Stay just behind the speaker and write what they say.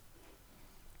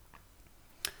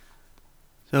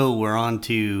So we're on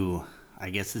to, I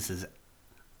guess this is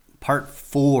part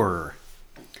 4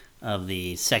 of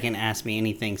the second Ask Me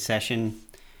Anything session.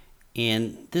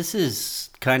 And this is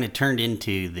kind of turned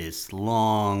into this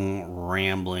long,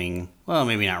 rambling, well,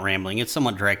 maybe not rambling, it's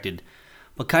somewhat directed,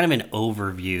 but kind of an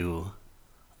overview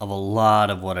of a lot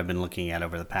of what I've been looking at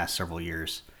over the past several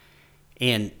years.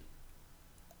 And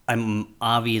I'm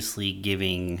obviously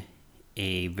giving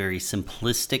a very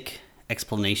simplistic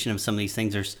explanation of some of these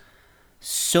things. There's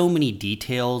so many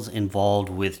details involved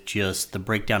with just the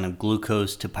breakdown of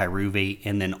glucose to pyruvate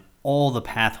and then all the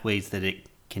pathways that it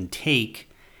can take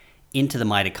into the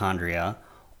mitochondria,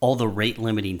 all the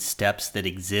rate-limiting steps that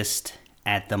exist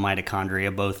at the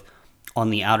mitochondria, both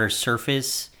on the outer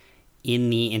surface,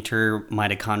 in the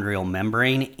intermitochondrial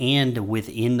membrane, and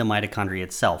within the mitochondria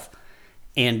itself.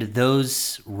 And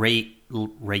those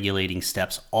rate-regulating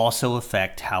steps also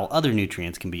affect how other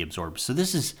nutrients can be absorbed. So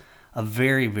this is a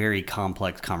very, very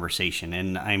complex conversation,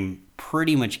 and I'm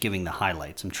pretty much giving the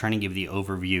highlights. I'm trying to give the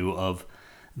overview of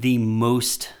the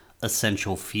most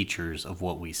essential features of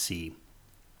what we see.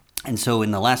 And so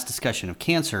in the last discussion of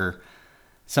cancer,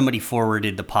 somebody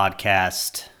forwarded the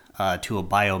podcast to a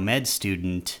biomed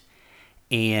student,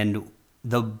 and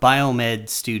the biomed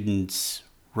student's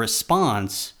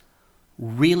response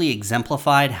really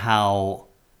exemplified how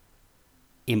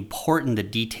important the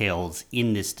details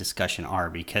in this discussion are,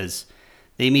 because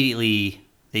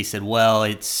they said, well,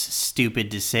 it's stupid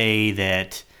to say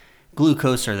that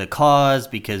glucose are the cause,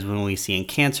 because when we see in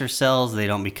cancer cells, they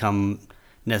don't become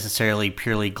necessarily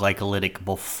purely glycolytic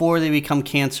before they become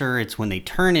cancer. It's when they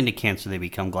turn into cancer they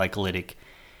become glycolytic.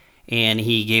 And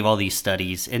he gave all these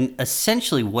studies, and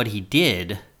essentially what he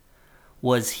did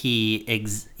was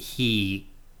he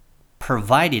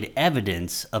provided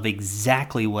evidence of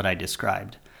exactly what I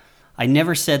described. I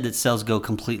never said that cells go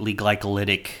completely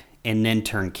glycolytic and then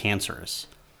turn cancerous.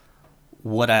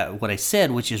 What I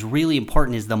said, which is really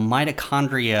important, is the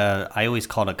mitochondria. I always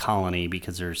call it a colony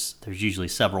because there's usually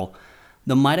several.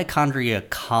 The mitochondria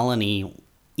colony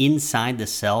inside the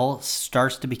cell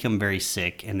starts to become very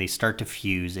sick, and they start to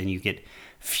fuse, and you get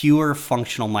fewer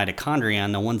functional mitochondria,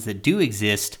 and the ones that do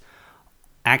exist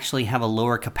actually have a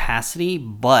lower capacity,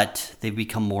 but they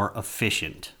become more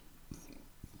efficient.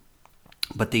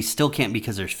 But they still can't,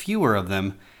 because there's fewer of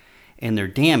them and they're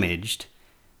damaged,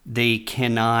 they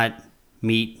cannot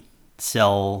meet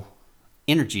cell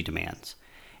energy demands.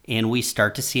 And we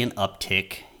start to see an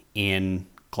uptick in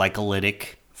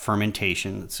glycolytic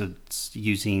fermentation. So it's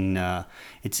using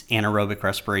it's anaerobic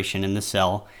respiration in the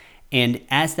cell. And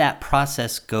as that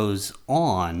process goes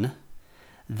on,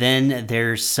 then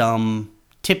there's some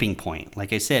tipping point,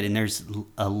 like I said, and there's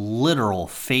a literal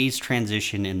phase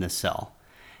transition in the cell.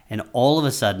 And all of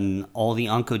a sudden, all the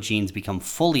oncogenes become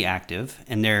fully active,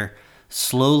 and they're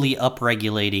slowly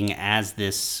upregulating as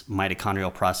this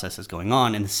mitochondrial process is going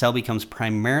on, and the cell becomes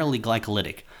primarily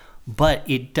glycolytic. But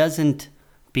it doesn't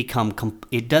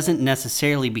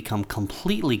necessarily become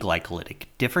completely glycolytic.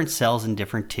 Different cells and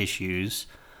different tissues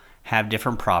have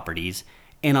different properties,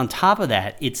 and on top of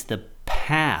that, it's the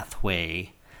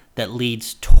pathway that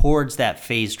leads towards that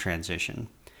phase transition.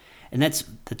 And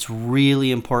that's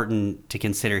really important to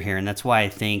consider here, and that's why I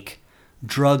think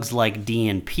drugs like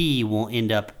DNP will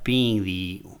end up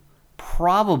being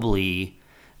probably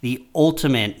the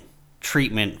ultimate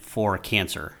treatment for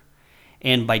cancer.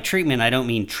 And by treatment, I don't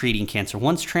mean treating cancer.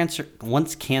 Once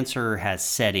cancer has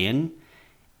set in,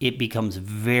 it becomes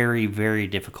very, very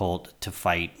difficult to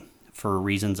fight for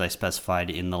reasons I specified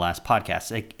in the last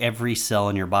podcast. Like, every cell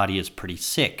in your body is pretty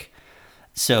sick.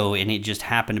 So, and it just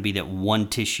happened to be that one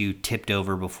tissue tipped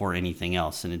over before anything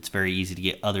else, and it's very easy to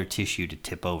get other tissue to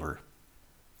tip over.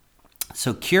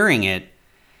 So curing it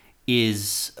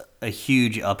is a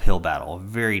huge uphill battle,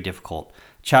 very difficult.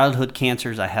 Childhood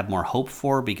cancers I have more hope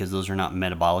for, because those are not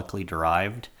metabolically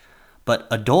derived. But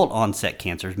adult onset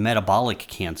cancers, metabolic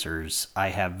cancers, I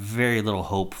have very little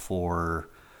hope for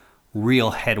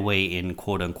real headway in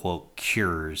quote unquote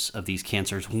cures of these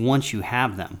cancers once you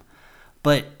have them.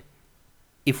 But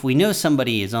if we know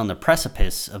somebody is on the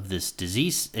precipice of this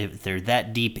disease, if they're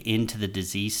that deep into the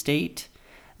disease state,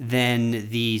 then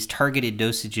these targeted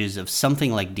dosages of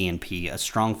something like DNP, a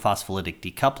strong phospholytic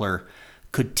decoupler,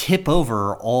 could tip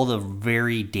over all the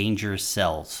very dangerous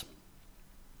cells.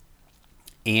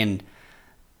 And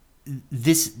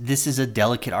this is a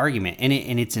delicate argument, and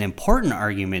it's an important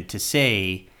argument to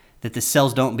say that the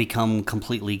cells don't become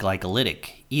completely glycolytic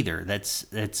either. That's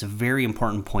a very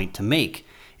important point to make.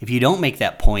 If you don't make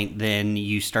that point, then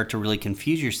you start to really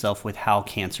confuse yourself with how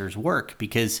cancers work,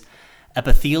 because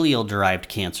epithelial-derived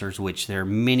cancers, which there are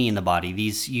many in the body,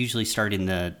 these usually start in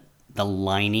the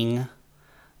lining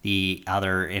the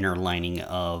outer inner lining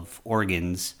of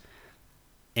organs.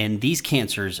 And these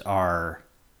cancers are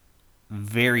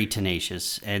very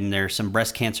tenacious, and there's some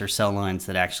breast cancer cell lines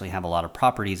that actually have a lot of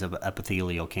properties of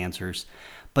epithelial cancers.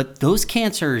 But those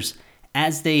cancers,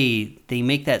 as they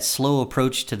make that slow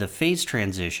approach to the phase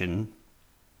transition,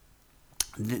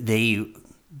 they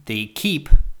keep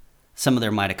some of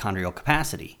their mitochondrial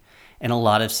capacity, and a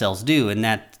lot of cells do. And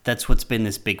that's what's been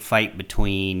this big fight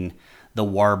between the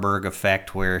Warburg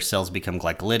effect, where cells become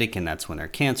glycolytic, and that's when they're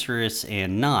cancerous,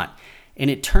 and not. And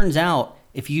it turns out,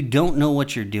 if you don't know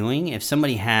what you're doing, if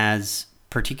somebody has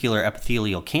particular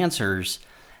epithelial cancers,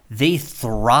 they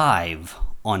thrive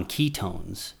on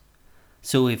ketones.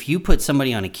 So if you put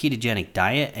somebody on a ketogenic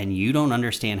diet and you don't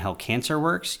understand how cancer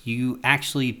works, you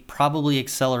actually probably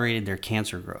accelerated their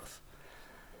cancer growth.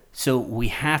 So we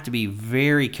have to be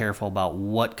very careful about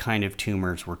what kind of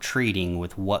tumors we're treating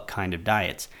with what kind of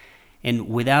diets. And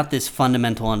without this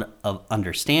fundamental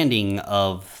understanding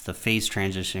of the phase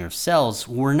transition of cells,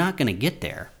 we're not going to get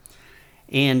there.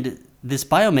 And this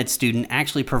biomed student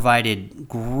actually provided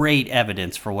great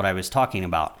evidence for what I was talking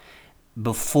about.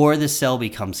 Before the cell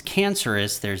becomes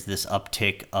cancerous, there's this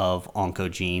uptick of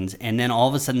oncogenes, and then all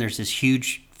of a sudden there's this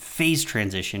huge phase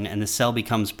transition, and the cell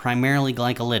becomes primarily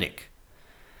glycolytic.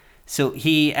 So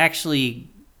he actually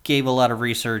gave a lot of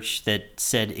research that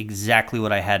said exactly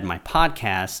what I had in my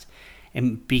podcast.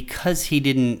 And because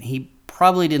he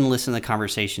probably didn't listen to the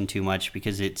conversation too much,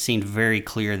 because it seemed very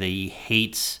clear that he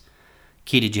hates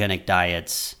ketogenic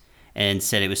diets and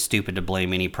said it was stupid to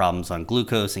blame any problems on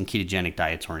glucose, and ketogenic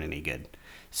diets weren't any good.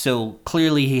 So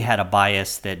clearly he had a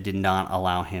bias that did not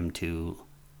allow him to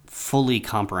fully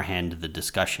comprehend the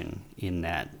discussion in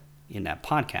that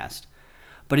podcast.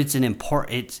 But it's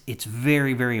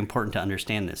very, very important to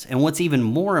understand this. And what's even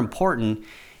more important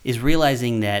is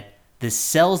realizing that the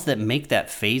cells that make that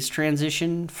phase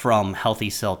transition from healthy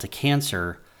cell to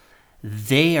cancer,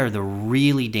 they are the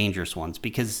really dangerous ones,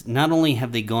 because not only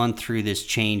have they gone through this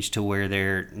change to where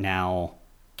they're now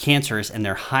cancerous and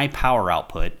they're high power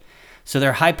output. So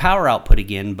they're high power output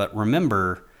again, but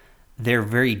remember, they're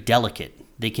very delicate.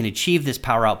 They can achieve this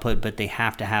power output, but they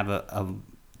have to have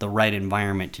the right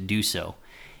environment to do so.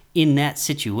 In that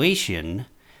situation,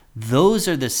 those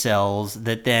are the cells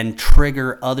that then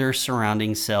trigger other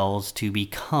surrounding cells to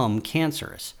become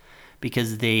cancerous,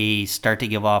 because they start to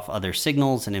give off other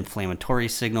signals and inflammatory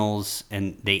signals,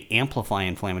 and they amplify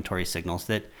inflammatory signals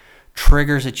that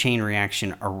triggers a chain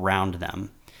reaction around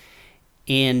them.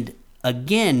 And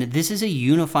again, this is a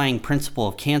unifying principle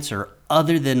of cancer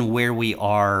other than where we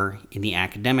are in the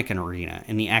academic arena.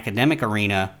 In the academic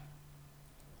arena,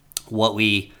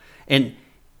 in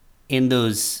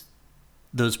those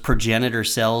progenitor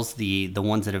cells, the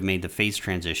ones that have made the phase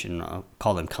transition, I'll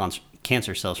call them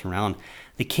cancer cells from now on.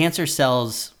 The cancer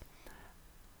cells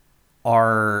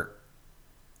are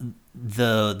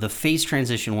the phase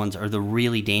transition ones are the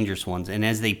really dangerous ones. And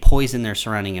as they poison their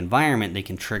surrounding environment, they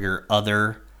can trigger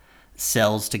other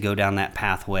cells to go down that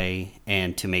pathway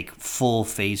and to make full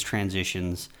phase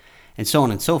transitions, and so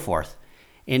on and so forth.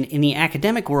 And in the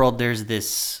academic world,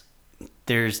 there's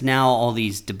now all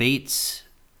these debates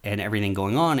and everything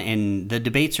going on, and the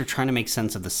debates are trying to make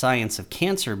sense of the science of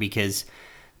cancer, because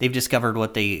they've discovered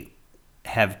what they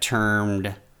have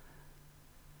termed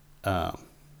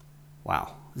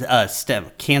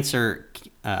STEM cancer.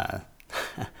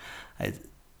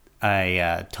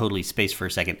 I totally spaced for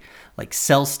a second. Like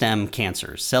cell stem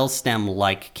cancers, cell stem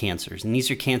like cancers, and these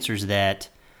are cancers that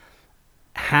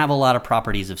have a lot of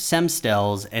properties of stem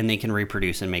cells, and they can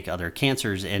reproduce and make other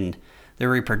cancers. And their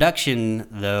reproduction,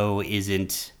 though,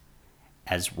 isn't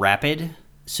as rapid.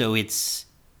 So it's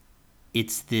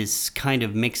this kind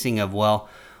of mixing of, well,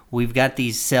 we've got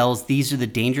these cells, these are the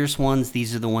dangerous ones,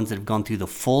 these are the ones that have gone through the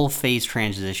full phase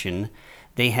transition.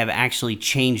 They have actually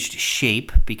changed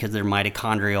shape because their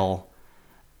mitochondrial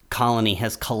colony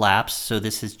has collapsed, so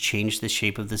this has changed the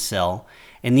shape of the cell.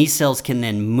 And these cells can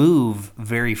then move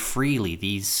very freely.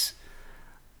 These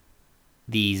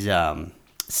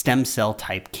stem cell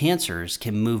type cancers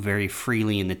can move very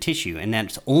freely in the tissue, and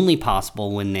that's only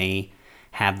possible when they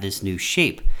have this new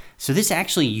shape. So this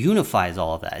actually unifies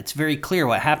all of that. It's very clear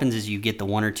what happens is you get the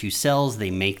one or two cells,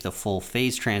 they make the full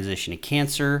phase transition to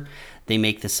cancer, they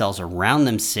make the cells around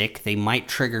them sick, they might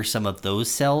trigger some of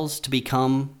those cells to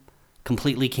become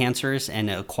completely cancerous and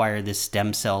acquire this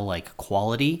stem cell-like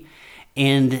quality,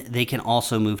 and they can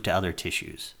also move to other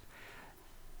tissues.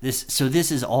 This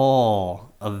is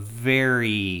all a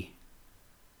very...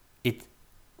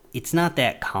 It's not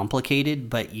that complicated,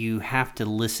 but you have to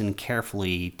listen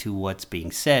carefully to what's being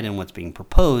said and what's being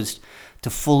proposed to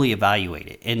fully evaluate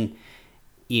it. And,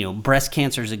 breast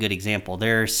cancer is a good example.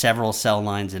 There are several cell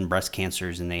lines in breast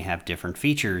cancers, and they have different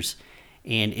features.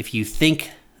 And if you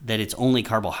think that it's only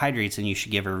carbohydrates and you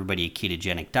should give everybody a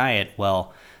ketogenic diet,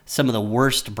 well, some of the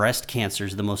worst breast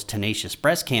cancers, the most tenacious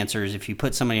breast cancers, if you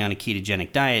put somebody on a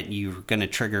ketogenic diet, you're going to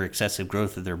trigger excessive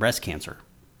growth of their breast cancer.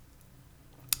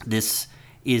 This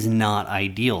is not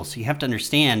ideal. So you have to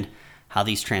understand how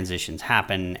these transitions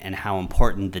happen and how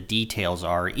important the details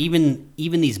are. Even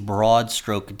these broad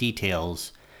stroke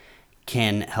details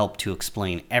can help to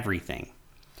explain everything.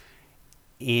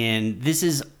 And this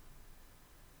is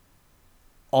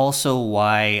also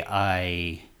why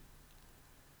I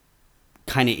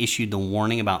kind of issued the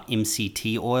warning about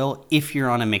MCT oil if you're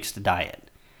on a mixed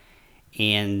diet.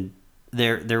 And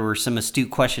there were some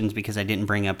astute questions because I didn't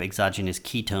bring up exogenous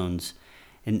ketones.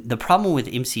 And the problem with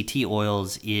MCT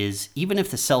oils is even if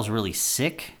the cell's really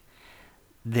sick,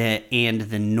 and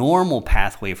the normal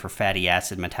pathway for fatty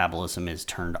acid metabolism is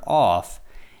turned off,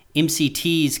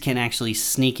 MCTs can actually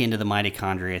sneak into the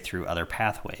mitochondria through other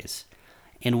pathways.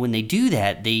 And when they do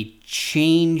that, they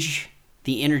change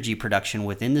the energy production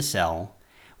within the cell,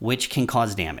 which can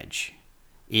cause damage.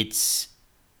 It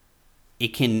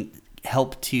can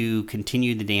help to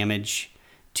continue the damage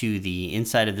to the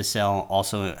inside of the cell,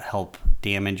 also help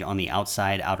damage on the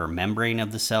outer membrane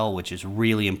of the cell, which is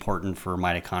really important for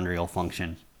mitochondrial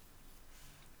function.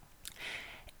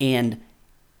 And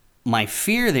my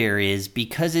fear there is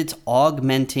because it's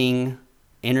augmenting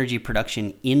energy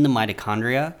production in the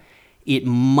mitochondria, it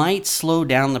might slow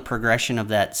down the progression of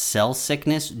that cell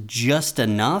sickness just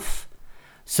enough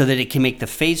so that it can make the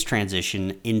phase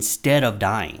transition instead of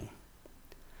dying.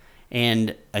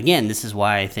 And again, this is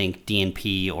why I think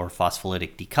DNP or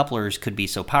phospholytic decouplers could be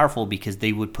so powerful, because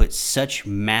they would put such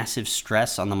massive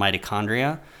stress on the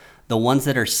mitochondria. The ones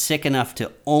that are sick enough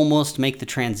to almost make the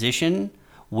transition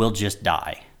will just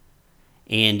die.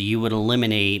 And you would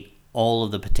eliminate all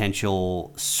of the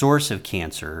potential source of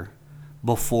cancer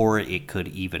before it could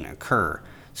even occur.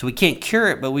 So we can't cure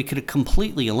it, but we could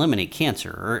completely eliminate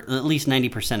cancer, or at least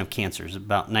 90% of cancers.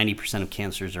 About 90% of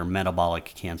cancers are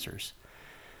metabolic cancers.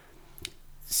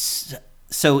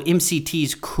 So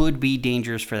MCTs could be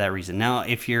dangerous for that reason. Now,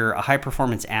 if you're a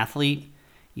high-performance athlete,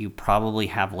 you probably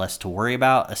have less to worry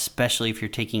about, especially if you're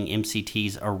taking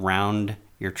MCTs around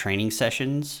your training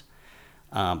sessions,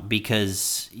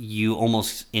 because you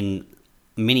almost, in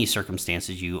many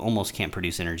circumstances, you almost can't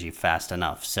produce energy fast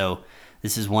enough. So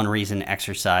this is one reason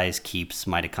exercise keeps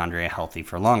mitochondria healthy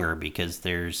for longer, because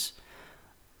there's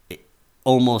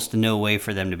almost no way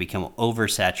for them to become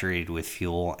oversaturated with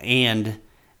fuel, and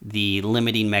the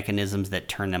limiting mechanisms that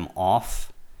turn them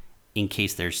off in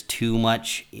case there's too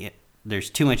much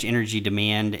energy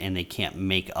demand and they can't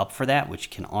make up for that,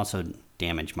 which can also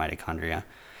damage mitochondria.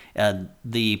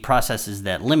 The processes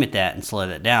that limit that and slow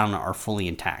that down are fully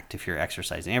intact if you're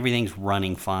exercising. Everything's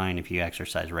running fine if you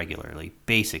exercise regularly,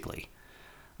 basically.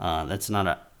 That's not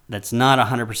a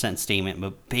 100% statement,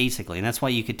 but basically. And that's why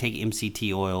you could take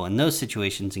MCT oil in those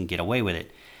situations and get away with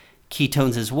it.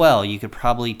 Ketones as well. You could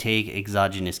probably take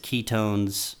exogenous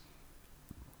ketones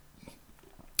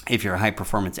if you're a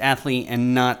high-performance athlete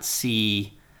and not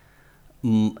see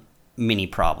many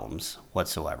problems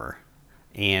whatsoever.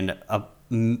 And a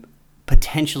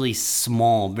potentially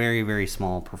small, very, very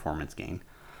small performance gain.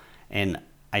 And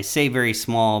I say very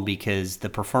small because the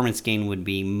performance gain would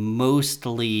be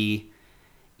mostly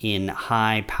in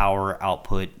high power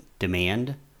output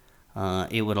demand.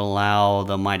 It would allow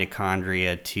the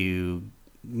mitochondria to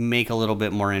make a little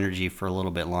bit more energy for a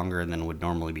little bit longer than would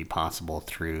normally be possible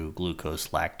through glucose,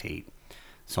 lactate,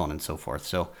 so on and so forth.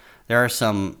 So there are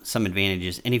some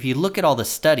advantages. And if you look at all the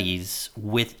studies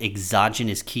with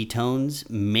exogenous ketones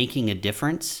making a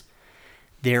difference,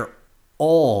 they're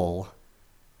all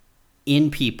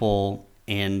in people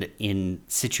and in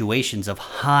situations of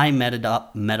high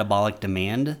metabolic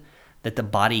demand that the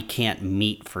body can't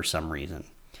meet for some reason.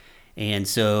 And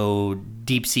so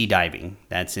deep sea diving,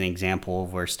 that's an example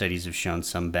of where studies have shown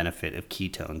some benefit of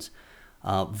ketones.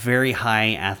 Very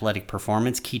high athletic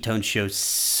performance, ketones show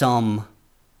some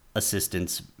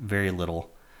assistance, very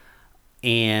little.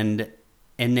 And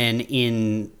then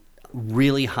in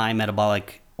really high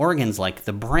metabolic organs like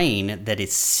the brain that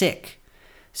is sick.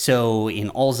 So in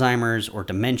Alzheimer's or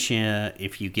dementia,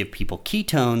 if you give people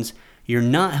ketones, you're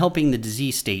not helping the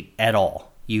disease state at all.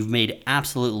 You've made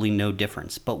absolutely no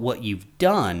difference. But what you've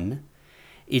done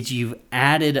is you've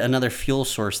added another fuel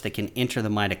source that can enter the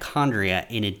mitochondria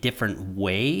in a different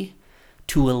way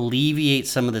to alleviate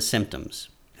some of the symptoms.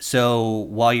 So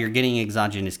while you're getting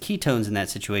exogenous ketones in that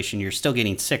situation, you're still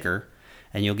getting sicker,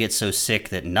 and you'll get so sick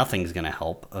that nothing's going to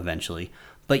help eventually.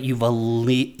 but you've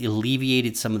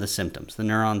alleviated some of the symptoms. The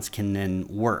neurons can then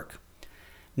work.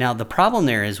 Now, the problem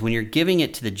there is when you're giving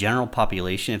it to the general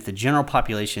population, if the general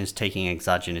population is taking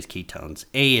exogenous ketones,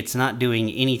 it's not doing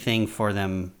anything for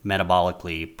them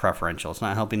metabolically preferential. It's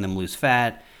not helping them lose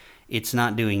fat. It's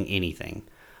not doing anything.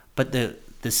 But the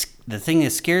thing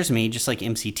that scares me, just like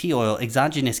MCT oil,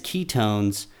 exogenous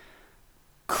ketones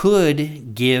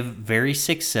could give very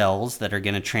sick cells that are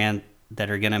going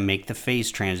to make the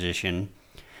phase transition.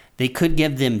 They could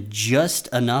give them just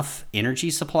enough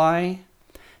energy supply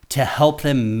to help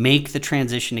them make the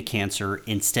transition to cancer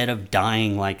instead of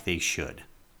dying like they should.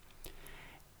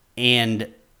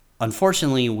 And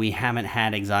unfortunately, we haven't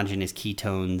had exogenous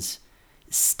ketones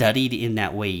studied in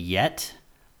that way yet,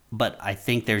 but I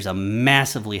think there's a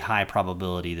massively high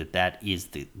probability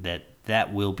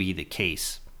that will be the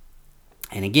case.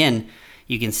 And again,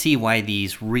 you can see why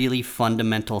these really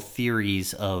fundamental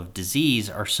theories of disease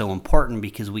are so important,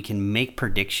 because we can make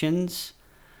predictions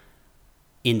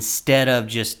instead of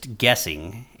just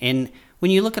guessing. And when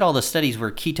you look at all the studies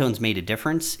where ketones made a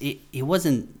difference,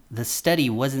 the study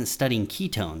wasn't studying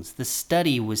ketones. The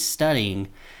study was studying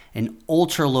an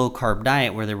ultra low carb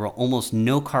diet where there were almost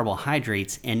no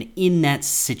carbohydrates, and in that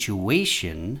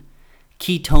situation,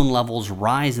 ketone levels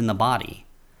rise in the body.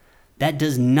 That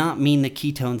does not mean the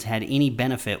ketones had any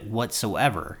benefit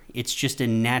whatsoever. It's just a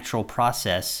natural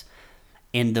process,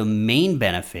 and the main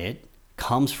benefit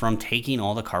comes from taking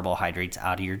all the carbohydrates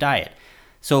out of your diet.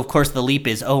 So, of course, the leap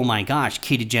is, oh my gosh,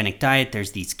 ketogenic diet,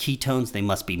 there's these ketones, they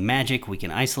must be magic, we can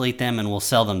isolate them and we'll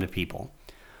sell them to people.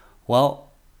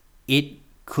 Well, it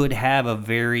could have a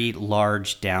very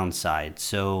large downside.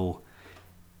 So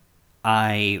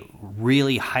I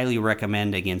really highly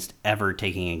recommend against ever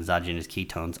taking exogenous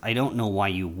ketones. I don't know why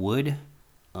you would.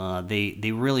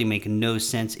 They really make no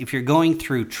sense. If you're going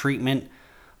through treatment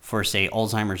for, say,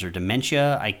 Alzheimer's or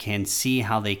dementia, I can see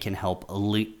how they can help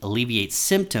alleviate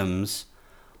symptoms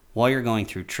while you're going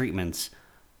through treatments,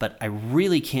 but I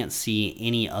really can't see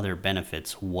any other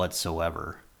benefits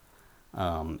whatsoever.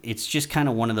 It's just kind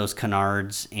of one of those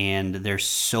canards, and there's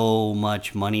so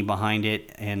much money behind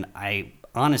it, and I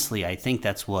think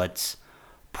that's what's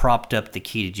propped up the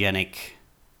ketogenic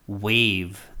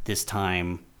wave this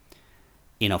time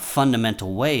in a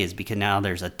fundamental way, is because now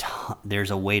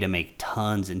there's a way to make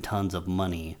tons and tons of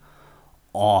money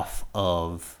off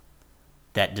of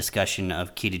that discussion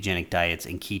of ketogenic diets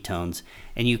and ketones.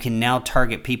 And you can now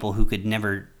target people who could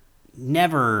never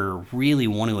really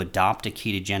want to adopt a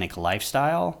ketogenic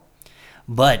lifestyle,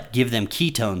 but give them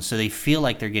ketones so they feel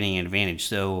like they're getting an advantage.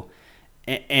 So,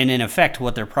 and in effect,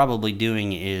 what they're probably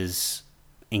doing is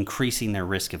increasing their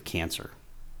risk of cancer.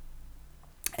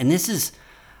 And this is,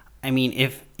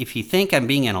 if you think I'm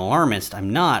being an alarmist,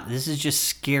 I'm not. This is just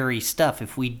scary stuff.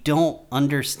 If we don't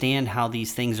understand how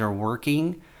these things are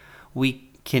working, we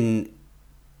can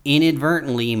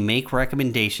inadvertently make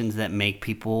recommendations that make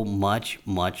people much,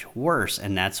 much worse.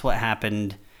 And that's what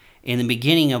happened in the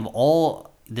beginning of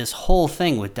all this whole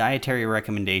thing with dietary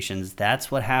recommendations.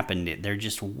 That's what happened. There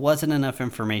just wasn't enough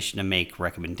information to make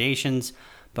recommendations,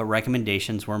 but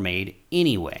recommendations were made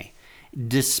anyway,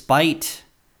 despite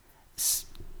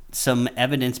some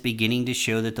evidence beginning to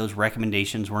show that those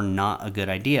recommendations were not a good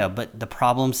idea. But the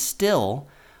problem still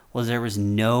was there was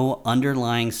no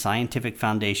underlying scientific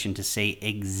foundation to say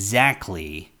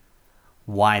exactly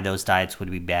why those diets would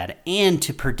be bad and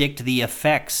to predict the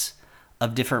effects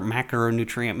of different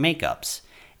macronutrient makeups.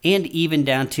 And even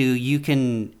down to, you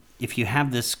can, if you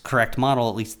have this correct model,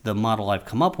 at least the model I've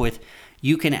come up with,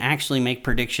 you can actually make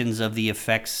predictions of the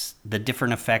effects, the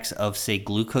different effects of, say,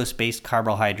 glucose-based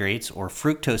carbohydrates or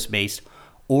fructose-based,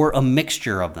 or a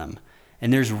mixture of them.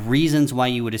 And there's reasons why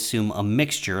you would assume a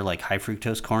mixture, like high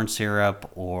fructose corn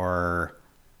syrup or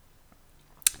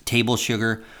table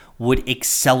sugar, would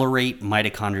accelerate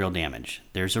mitochondrial damage.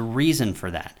 There's a reason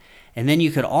for that. And then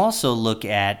you could also look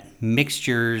at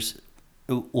mixtures.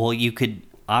 Well, you could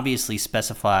obviously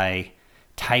specify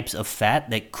types of fat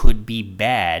that could be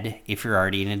bad if you're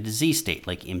already in a disease state,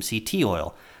 like MCT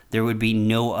oil. There would be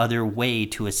no other way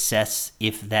to assess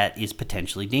if that is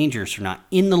potentially dangerous or not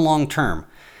in the long term.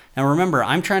 Now remember,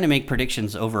 I'm trying to make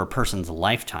predictions over a person's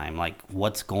lifetime, like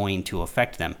what's going to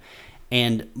affect them.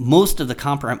 And most of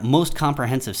the most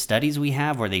comprehensive studies we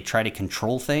have where they try to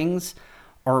control things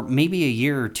are maybe a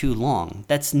year or two long.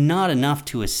 That's not enough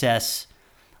to assess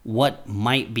what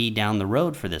might be down the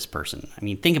road for this person. I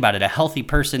mean, think about it. A healthy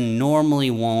person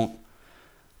normally won't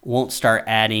start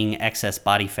adding excess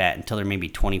body fat until they're maybe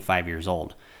 25 years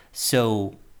old.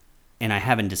 So, and I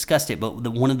haven't discussed it, but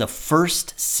one of the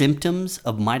first symptoms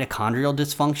of mitochondrial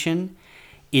dysfunction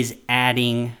is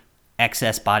adding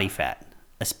excess body fat.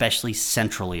 especially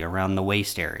centrally around the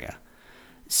waist area.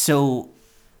 So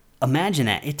imagine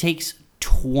that. It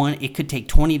could take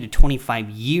 20 to 25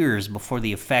 years before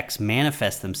the effects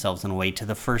manifest themselves in a way to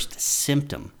the first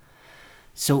symptom.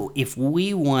 So if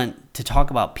we want to talk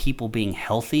about people being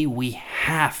healthy, we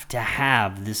have to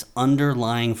have this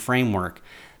underlying framework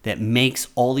that makes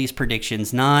all these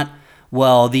predictions not,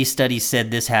 well, these studies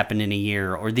said this happened in a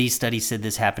year, or these studies said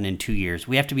this happened in 2 years.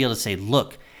 We have to be able to say,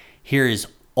 look, here is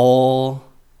all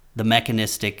the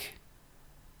mechanistic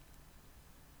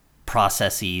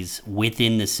processes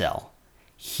within the cell.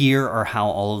 Here are how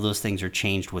all of those things are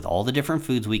changed with all the different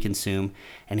foods we consume,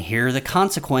 and here are the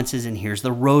consequences, and here's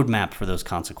the roadmap for those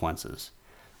consequences.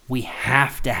 We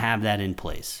have to have that in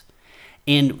place.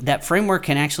 And that framework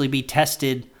can actually be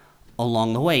tested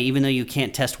along the way. Even though you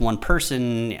can't test one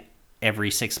person every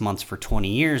 6 months for 20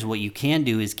 years, what you can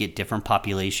do is get different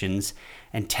populations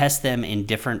and test them in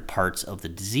different parts of the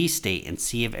disease state and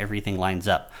see if everything lines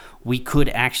up. We could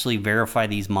actually verify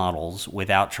these models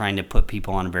without trying to put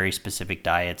people on very specific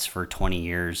diets for 20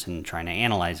 years and trying to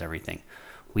analyze everything.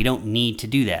 We don't need to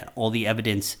do that. All the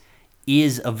evidence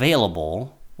is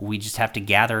available. We just have to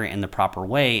gather it in the proper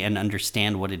way and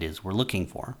understand what it is we're looking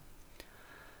for.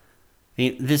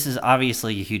 This is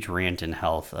obviously a huge rant in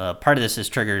health. Part of this is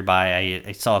triggered by,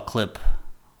 I saw a clip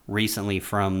recently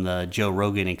from the Joe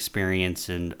Rogan Experience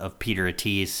and of Peter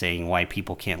Attias saying why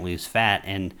people can't lose fat.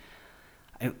 And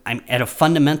I'm at a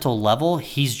fundamental level,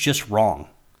 he's just wrong.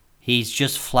 He's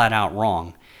just flat out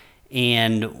wrong.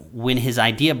 And when his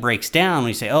idea breaks down,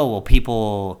 we say, oh, well,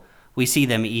 people, we see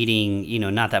them eating,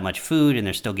 not that much food and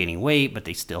they're still gaining weight, but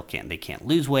they can't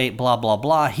lose weight, blah, blah,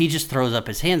 blah. He just throws up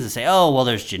his hands and say, oh, well,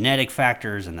 there's genetic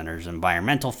factors and then there's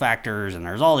environmental factors and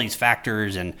there's all these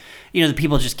factors and, the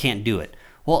people just can't do it.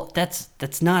 Well,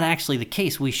 that's not actually the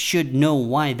case. We should know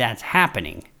why that's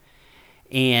happening.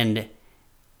 And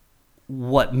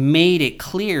what made it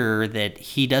clear that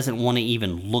he doesn't want to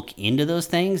even look into those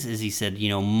things is he said,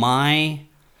 my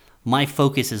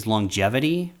focus is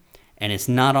longevity and it's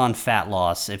not on fat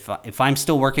loss. If I'm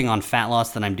still working on fat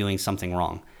loss, then I'm doing something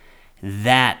wrong.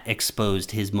 That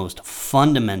exposed his most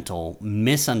fundamental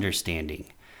misunderstanding,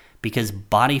 because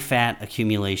body fat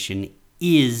accumulation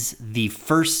is the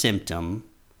first symptom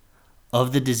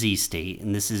of the disease state,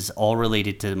 and this is all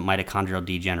related to mitochondrial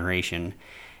degeneration.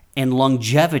 And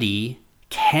longevity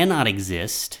cannot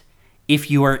exist if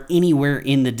you are anywhere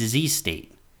in the disease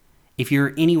state. If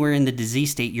you're anywhere in the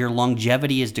disease state, your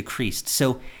longevity is decreased.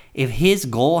 So if his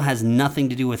goal has nothing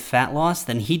to do with fat loss,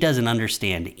 then he doesn't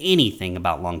understand anything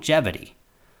about longevity.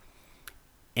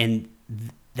 And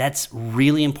that's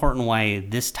really important why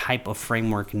this type of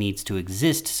framework needs to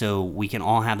exist, so we can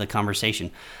all have the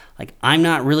conversation. Like, I'm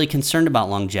not really concerned about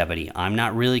longevity. I'm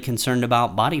not really concerned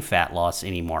about body fat loss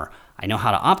anymore. I know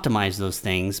how to optimize those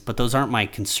things, but those aren't my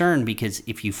concern, because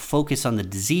if you focus on the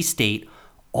disease state,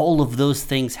 all of those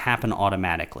things happen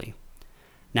automatically.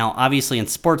 Now, obviously in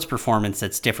sports performance,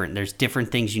 that's different. There's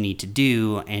different things you need to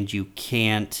do, and you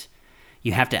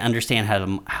have to understand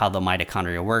how the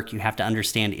mitochondria work. You have to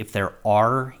understand if there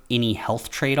are any health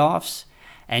trade-offs,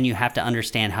 and you have to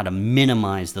understand how to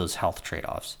minimize those health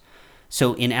trade-offs.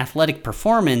 So in athletic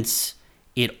performance,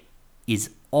 it is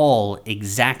all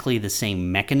exactly the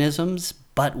same mechanisms,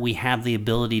 but we have the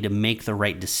ability to make the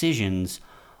right decisions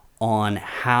on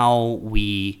how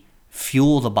we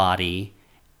fuel the body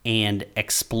and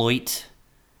exploit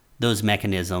those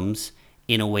mechanisms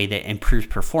in a way that improves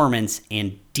performance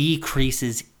and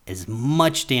decreases as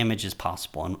much damage as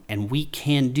possible. And we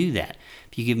can do that.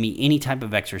 If you give me any type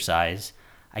of exercise,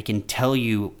 I can tell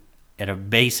you at a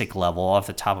basic level off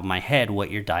the top of my head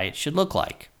what your diet should look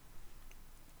like.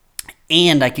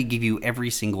 And I could give you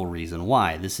every single reason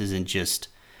why. This isn't just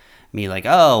me like,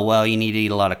 oh, well, you need to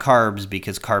eat a lot of carbs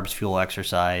because carbs fuel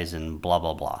exercise and blah,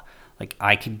 blah, blah. Like,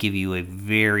 I could give you a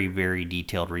very, very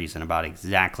detailed reason about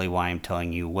exactly why I'm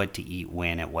telling you what to eat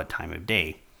when at what time of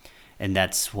day. And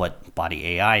that's what Body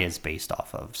AI is based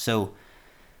off of. So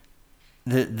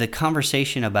the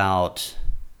conversation about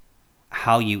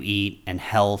how you eat and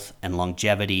health and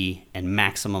longevity and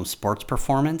maximum sports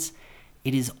performance,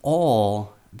 it is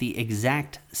all the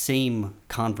exact same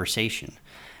conversation.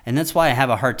 And that's why I have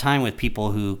a hard time with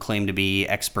people who claim to be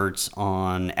experts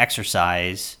on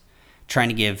exercise trying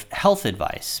to give health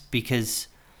advice, because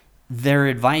their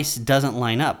advice doesn't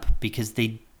line up, because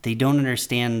they don't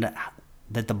understand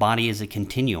that the body is a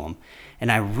continuum.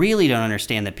 And I really don't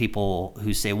understand that people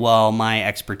who say, well, my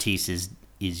expertise is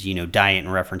diet in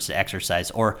reference to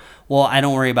exercise, or, well, I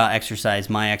don't worry about exercise,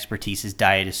 my expertise is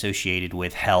diet associated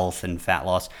with health and fat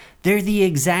loss. They're the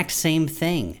exact same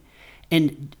thing.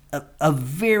 And a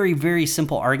very, very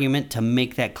simple argument to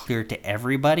make that clear to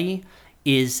everybody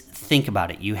is, think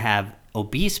about it. You have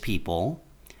obese people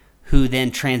who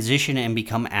then transition and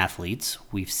become athletes.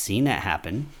 We've seen that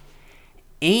happen.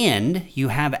 And you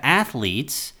have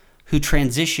athletes who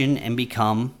transition and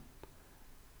become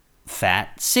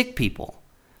fat, sick people.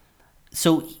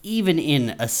 So even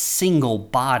in a single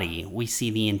body, we see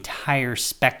the entire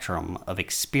spectrum of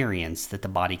experience that the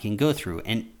body can go through.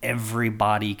 And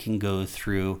everybody can go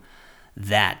through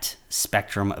that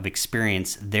spectrum of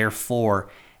experience. Therefore,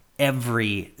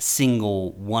 every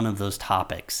single one of those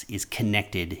topics is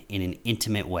connected in an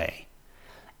intimate way.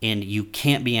 And you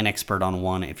can't be an expert on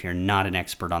one if you're not an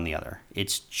expert on the other.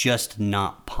 It's just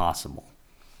not possible.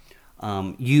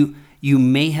 You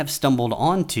may have stumbled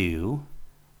onto,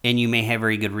 and you may have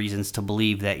very good reasons to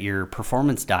believe that your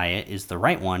performance diet is the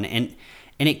right one, and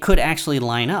it could actually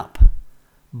line up.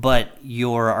 But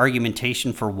your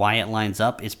argumentation for why it lines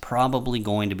up is probably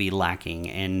going to be lacking,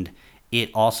 and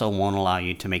it also won't allow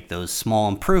you to make those small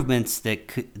improvements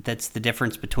that's the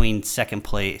difference between second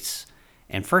place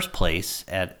and first place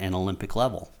at an Olympic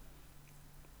level.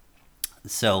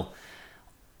 So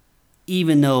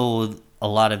even though a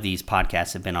lot of these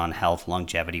podcasts have been on health,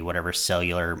 longevity, whatever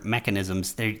cellular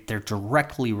mechanisms, they're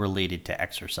directly related to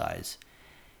exercise.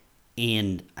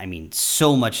 And I mean,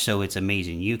 so much so it's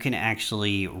amazing. You can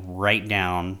actually write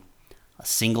down a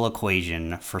single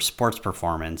equation for sports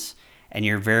performance, and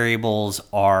your variables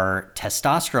are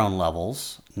testosterone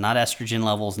levels, not estrogen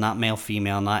levels, not male,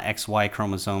 female, not XY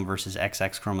chromosome versus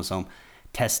XX chromosome,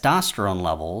 testosterone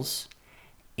levels,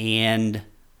 and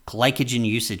glycogen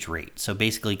usage rate. So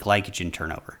basically glycogen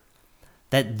turnover.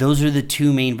 Those are the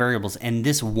two main variables. And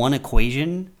this one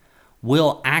equation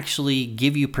will actually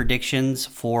give you predictions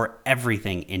for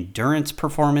everything. Endurance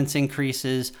performance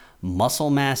increases, muscle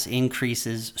mass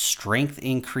increases, strength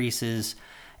increases,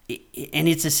 and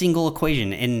it's a single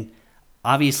equation. And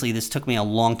obviously this took me a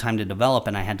long time to develop,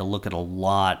 and I had to look at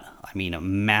a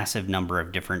massive number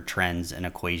of different trends and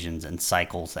equations and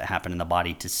cycles that happen in the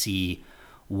body to see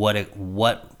what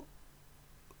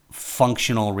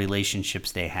functional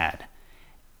relationships they had.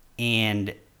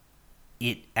 And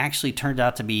it actually turned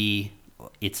out to be,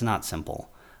 it's not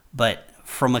simple, but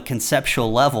from a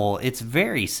conceptual level, it's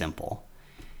very simple.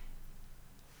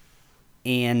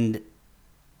 And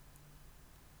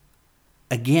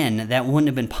again, that wouldn't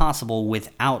have been possible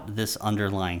without this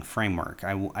underlying framework.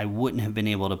 I wouldn't have been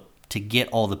able to get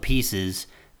all the pieces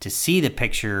to see the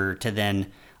picture to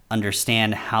then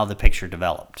understand how the picture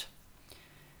developed.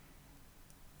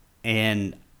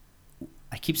 And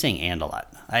I keep saying "and" a lot.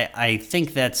 I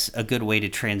think that's a good way to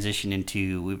transition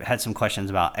into, we've had some questions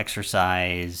about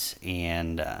exercise,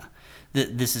 and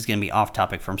this is going to be off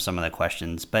topic from some of the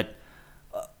questions, but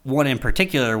one in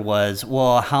particular was,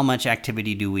 well, how much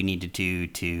activity do we need to do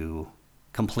to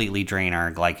completely drain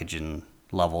our glycogen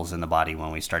levels in the body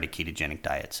when we start a ketogenic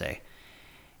diet, say?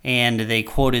 And they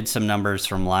quoted some numbers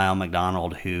from Lyle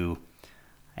McDonald, who,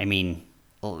 I mean,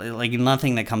 like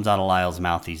nothing that comes out of Lyle's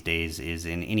mouth these days is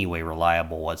in any way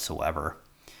reliable whatsoever.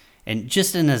 And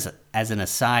just as an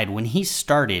aside, when he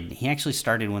actually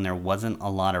started when there wasn't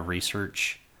a lot of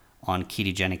research on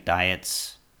ketogenic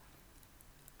diets,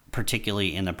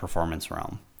 particularly in the performance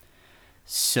realm.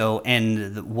 So,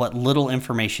 and what little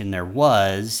information there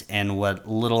was, and what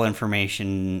little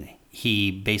information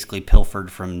he basically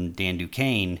pilfered from Dan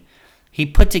Duquesne, he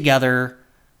put together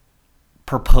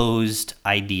proposed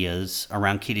ideas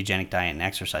around ketogenic diet and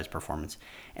exercise performance.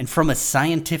 And from a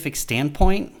scientific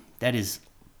standpoint, that is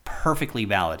perfectly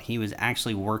valid. He was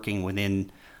actually working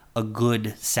within a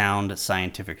good, sound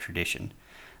scientific tradition.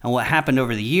 And what happened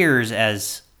over the years,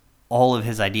 as all of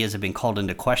his ideas have been called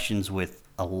into questions with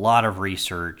a lot of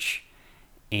research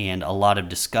and a lot of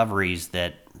discoveries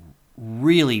that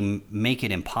really make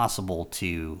it impossible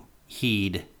to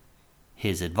heed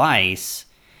his advice,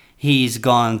 he's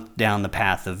gone down the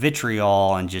path of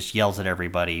vitriol and just yells at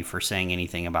everybody for saying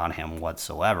anything about him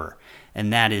whatsoever.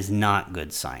 And that is not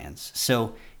good science.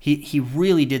 So he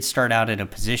really did start out in a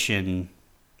position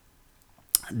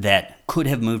that could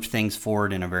have moved things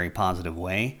forward in a very positive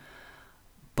way.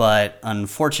 But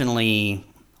unfortunately,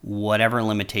 whatever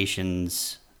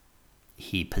limitations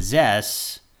he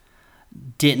possessed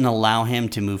didn't allow him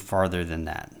to move farther than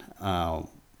that.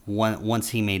 Once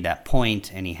he made that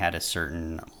point and he had a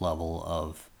certain level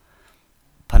of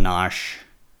panache,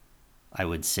 I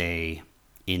would say,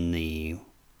 in the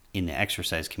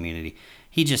exercise community,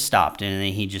 he just stopped, and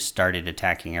then he just started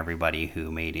attacking everybody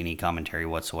who made any commentary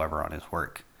whatsoever on his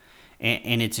work.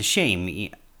 And it's a shame.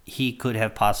 He could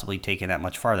have possibly taken that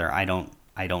much farther. I don't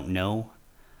know.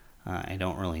 I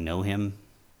don't really know him.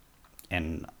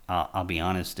 and I'll be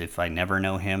honest, if I never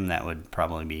know him, that would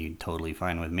probably be totally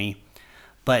fine with me.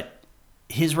 But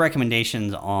his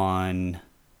recommendations on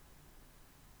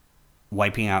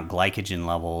wiping out glycogen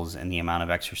levels and the amount of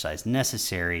exercise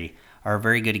necessary are a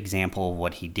very good example of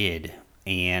what he did,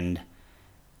 and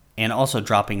also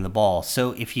dropping the ball.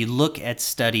 So if you look at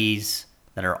studies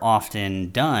that are often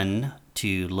done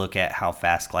to look at how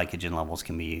fast glycogen levels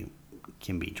can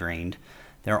be drained,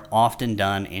 they're often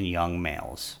done in young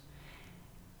males.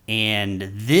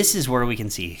 And this is where we can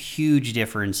see a huge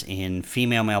difference in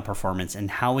female-male performance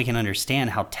and how we can understand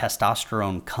how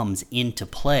testosterone comes into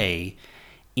play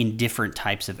in different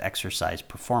types of exercise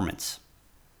performance.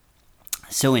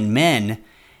 So in men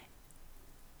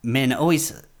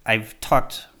always, I've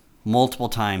talked multiple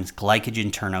times,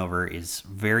 glycogen turnover is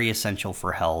very essential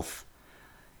for health.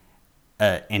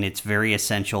 And it's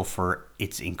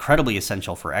incredibly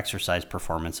essential for exercise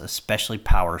performance, especially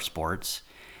power sports,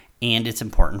 and it's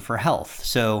important for health.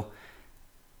 So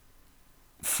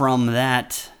from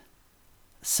that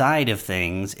side of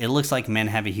things, it looks like men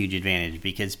have a huge advantage,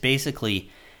 because basically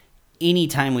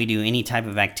anytime we do any type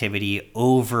of activity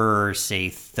over, say,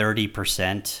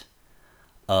 30%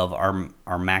 of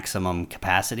our maximum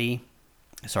capacity,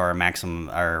 so our maximum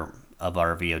of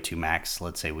our VO2 max,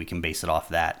 let's say, we can base it off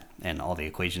that, and all the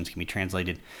equations can be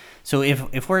translated. So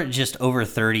if we're at just over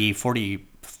 40%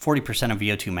 of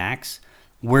VO2 max,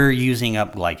 we're using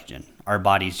up glycogen. Our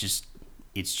body's just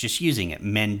using it.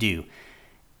 Men do.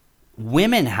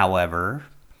 Women, however,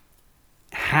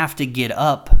 have to get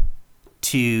up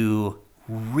to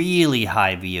really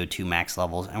high VO2 max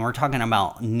levels, and we're talking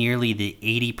about nearly the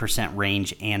 80%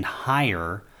 range and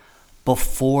higher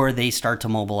before they start to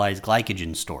mobilize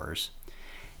glycogen stores.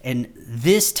 And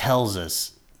this tells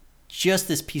us, just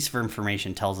this piece of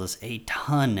information tells us a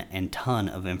ton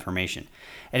of information.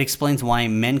 It explains why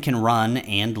men can run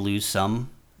and lose some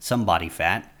body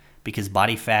fat, because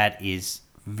body fat is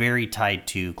very tied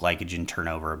to glycogen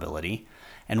turnover ability,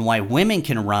 and why women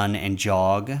can run and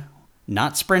jog,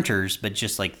 not sprinters, but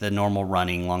just like the normal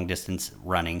running, long distance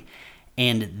running,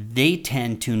 and they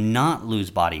tend to not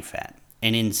lose body fat,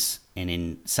 and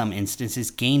in some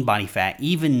instances gain body fat,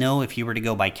 even though if you were to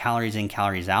go by calories in,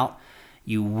 calories out,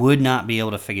 you would not be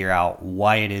able to figure out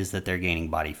why it is that they're gaining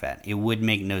body fat. It would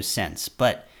make no sense.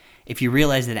 But if you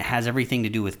realize that it has everything to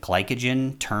do with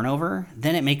glycogen turnover,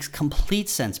 then it makes complete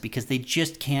sense, because they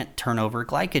just can't turn over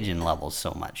glycogen levels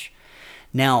so much.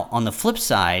 Now, on the flip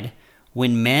side,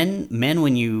 when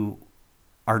when you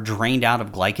are drained out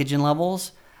of glycogen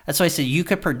levels, that's why I said you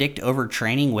could predict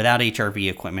overtraining without HRV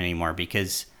equipment anymore,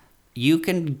 because you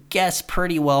can guess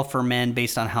pretty well for men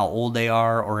based on how old they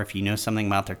are, or if you know something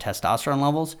about their testosterone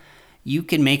levels, you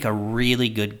can make a really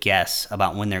good guess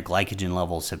about when their glycogen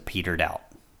levels have petered out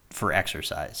for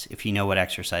exercise. If you know what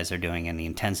exercise they're doing and the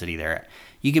intensity they're at,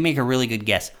 you can make a really good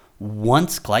guess.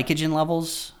 Once glycogen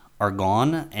levels are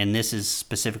gone, and this is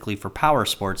specifically for power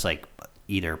sports like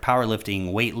either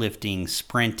powerlifting, weightlifting,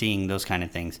 sprinting, those kind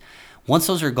of things. Once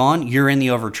those are gone, you're in the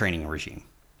overtraining regime.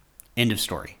 End of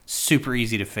story. Super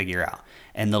easy to figure out.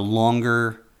 And the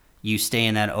longer you stay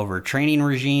in that overtraining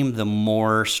regime, the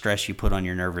more stress you put on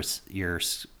your nervous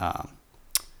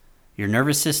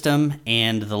system,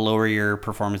 and the lower your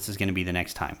performance is going to be the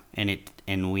next time.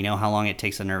 And we know how long it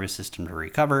takes the nervous system to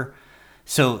recover.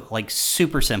 So, like,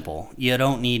 super simple. You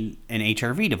don't need an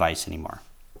HRV device anymore.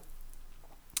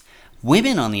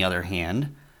 Women, on the other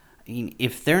hand,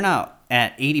 if they're not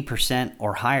at 80%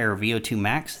 or higher VO2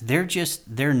 max,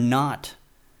 they're not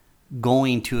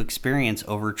going to experience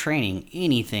overtraining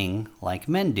anything like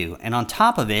men do. And on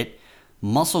top of it,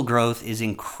 muscle growth is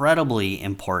incredibly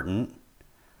important,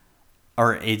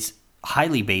 or it's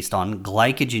highly based on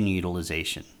glycogen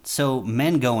utilization. So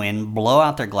men go in, blow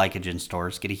out their glycogen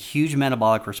stores, get a huge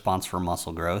metabolic response for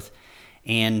muscle growth,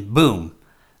 and boom,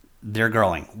 they're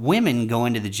growing. Women go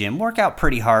into the gym, work out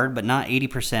pretty hard, but not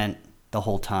 80% the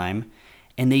whole time,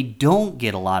 and they don't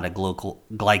get a lot of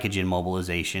glycogen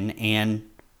mobilization, and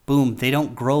boom, they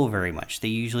don't grow very much. They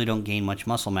usually don't gain much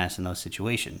muscle mass in those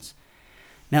situations.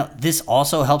 Now, this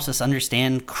also helps us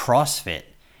understand CrossFit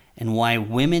and why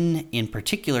women in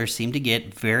particular seem to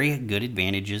get very good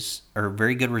advantages or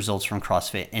very good results from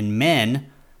CrossFit, and men,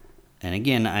 and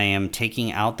again, I am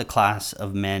taking out the class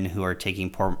of men who are taking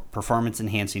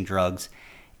performance-enhancing drugs.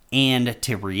 And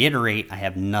to reiterate, I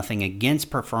have nothing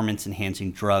against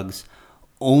performance-enhancing drugs,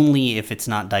 only if it's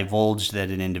not divulged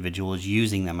that an individual is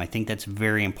using them. I think that's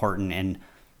very important. And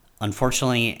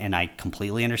unfortunately, and I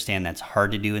completely understand, that's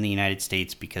hard to do in the United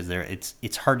States, because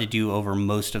it's hard to do over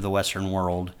most of the Western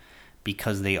world,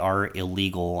 because they are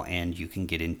illegal, and you can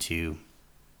get into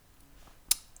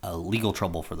legal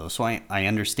trouble for those. So I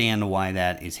understand why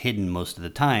that is hidden most of the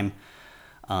time.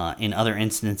 In other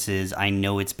instances, I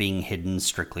know it's being hidden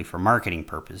strictly for marketing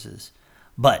purposes.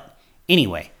 But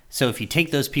anyway, so if you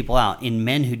take those people out, in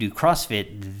men who do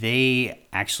CrossFit, they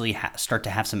actually start to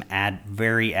have some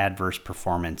very adverse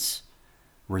performance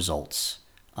results.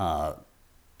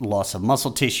 Loss of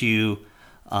muscle tissue,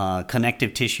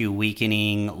 connective tissue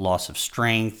weakening, loss of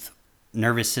strength,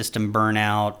 nervous system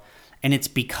burnout. And it's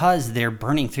because they're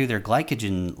burning through their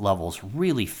glycogen levels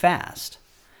really fast.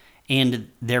 And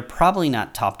they're probably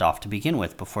not topped off to begin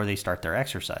with before they start their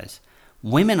exercise.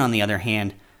 Women, on the other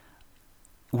hand,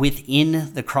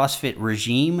 within the CrossFit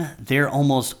regime, they're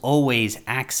almost always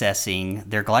accessing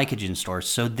their glycogen stores.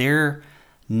 So they're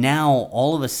now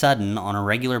all of a sudden on a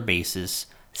regular basis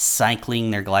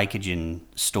cycling their glycogen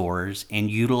stores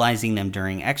and utilizing them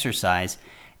during exercise,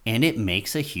 and it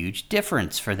makes a huge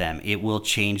difference for them. It will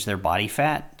change their body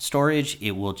fat storage,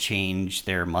 it will change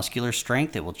their muscular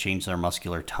strength, it will change their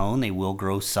muscular tone, they will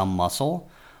grow some muscle,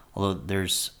 although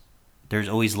there's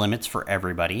always limits for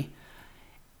everybody.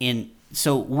 And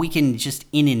so we can just,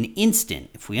 in an instant,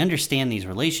 if we understand these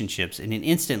relationships, in an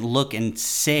instant look and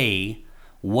say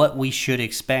what we should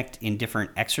expect in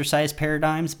different exercise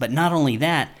paradigms, but not only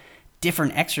that,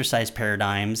 different exercise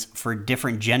paradigms for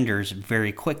different genders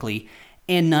very quickly,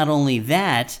 and not only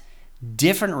that,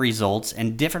 different results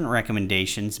and different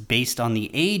recommendations based on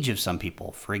the age of some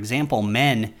people. For example,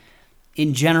 men,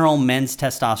 in general, men's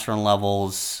testosterone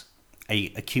levels,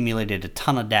 I accumulated a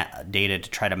ton of data to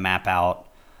try to map out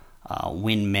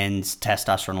when men's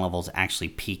testosterone levels actually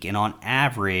peak, and on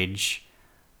average,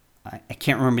 I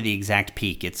can't remember the exact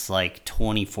peak. It's like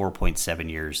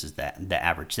 24.7 years is that the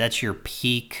average. That's your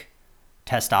peak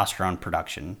testosterone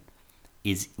production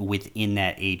is within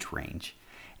that age range.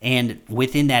 And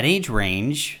within that age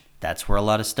range, that's where a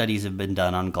lot of studies have been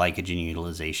done on glycogen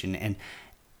utilization.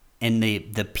 And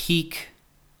the peak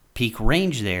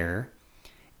range there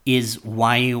is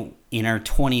why in our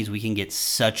 20s we can get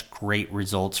such great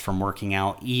results from working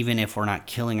out, even if we're not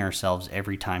killing ourselves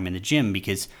every time in the gym,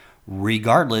 because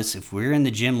regardless, if we're in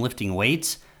the gym lifting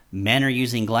weights, men are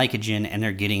using glycogen and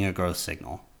they're getting a growth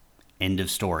signal. End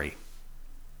of story.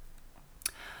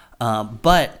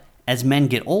 But as men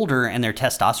get older and their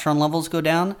testosterone levels go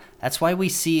down, that's why we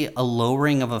see a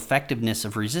lowering of effectiveness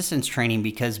of resistance training,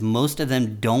 because most of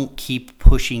them don't keep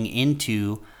pushing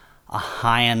into a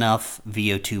high enough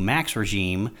VO2 max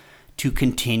regime to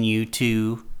continue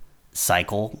to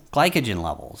cycle glycogen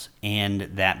levels. And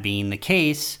that being the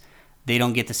case, they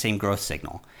don't get the same growth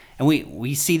signal. And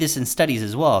we see this in studies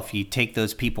as well. If you take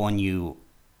those people and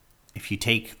if you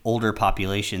take older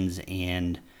populations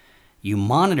and you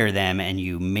monitor them and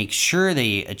you make sure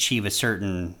they achieve a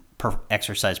certain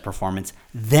exercise performance,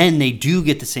 then they do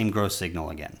get the same growth signal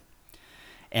again.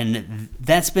 And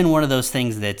that's been one of those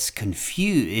things that's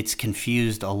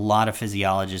confused a lot of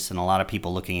physiologists and a lot of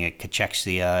people looking at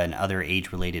cachexia and other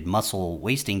age-related muscle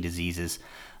wasting diseases.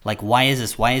 Like, why is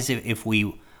this? Why is it if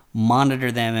we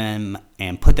monitor them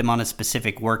and put them on a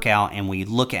specific workout and we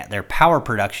look at their power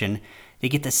production, they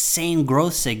get the same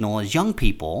growth signal as young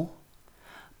people,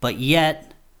 but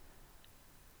yet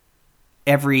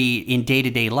in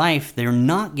day-to-day life, they're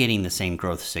not getting the same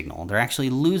growth signal. They're actually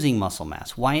losing muscle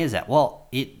mass. Why is that? Well,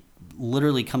 it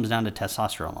literally comes down to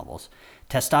testosterone levels.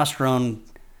 Testosterone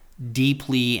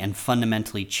deeply and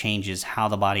fundamentally changes how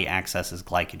the body accesses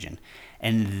glycogen.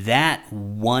 And that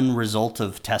one result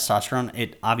of testosterone,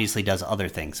 it obviously does other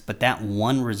things, but that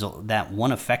one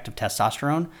effect of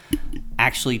testosterone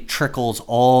actually trickles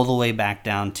all the way back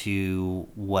down to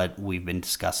what we've been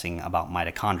discussing about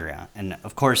mitochondria. And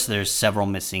of course, there's several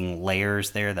missing layers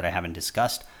there that I haven't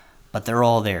discussed, but they're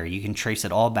all there. You can trace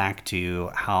it all back to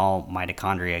how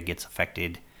mitochondria gets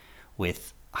affected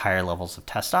with higher levels of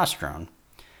testosterone.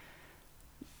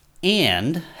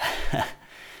 And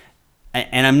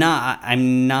I'm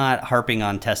not harping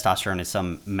on testosterone as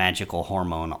some magical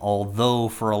hormone, although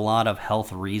for a lot of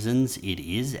health reasons, it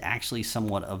is actually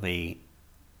somewhat of a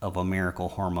miracle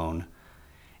hormone.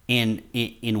 And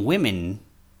in women,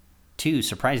 too,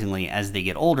 surprisingly, as they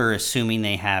get older, assuming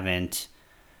they haven't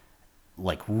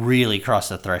like really crossed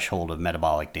the threshold of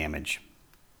metabolic damage,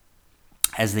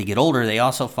 as they get older, they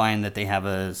also find that they have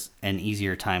an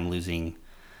easier time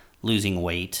losing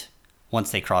weight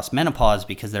once they cross menopause,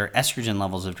 because their estrogen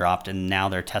levels have dropped and now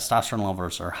their testosterone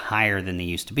levels are higher than they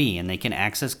used to be, and they can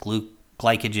access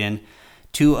glycogen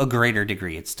to a greater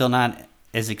degree. It's still not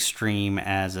as extreme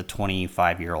as a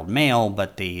 25-year-old male,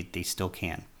 but they still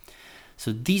can.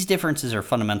 So these differences are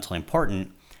fundamentally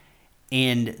important.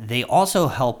 And they also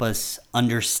help us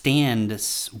understand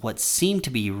what seem to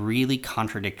be really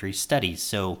contradictory studies.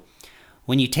 So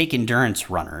when you take endurance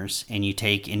runners and you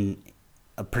take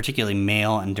particularly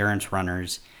male endurance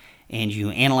runners and you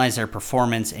analyze their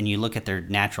performance and you look at their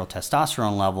natural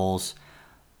testosterone levels,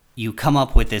 you come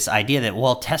up with this idea that,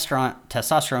 well,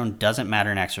 testosterone doesn't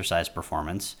matter in exercise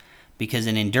performance because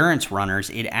in endurance runners,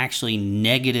 it actually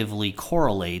negatively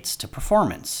correlates to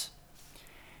performance.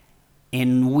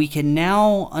 And we can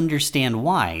now understand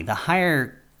why. The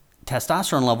higher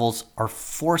testosterone levels are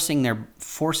forcing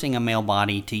a male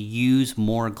body to use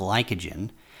more glycogen.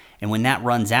 And when that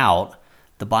runs out,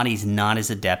 the body's not as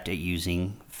adept at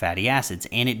using fatty acids.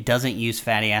 And it doesn't use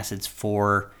fatty acids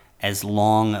for as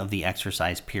long of the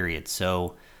exercise period.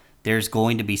 So there's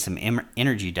going to be some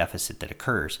energy deficit that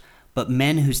occurs. But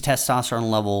men whose testosterone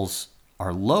levels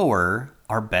are lower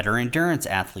are better endurance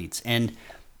athletes. And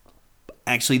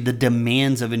actually the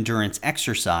demands of endurance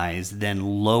exercise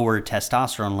then lower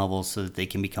testosterone levels so that they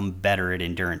can become better at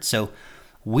endurance. So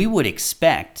we would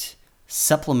expect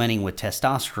supplementing with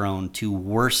testosterone to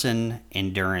worsen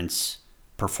endurance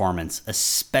performance,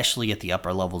 especially at the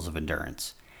upper levels of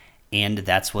endurance. And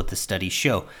that's what the studies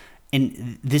show.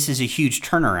 And this is a huge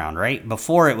turnaround, right?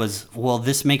 Before it was, well,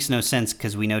 this makes no sense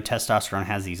because we know testosterone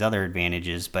has these other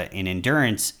advantages, but in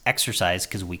endurance exercise,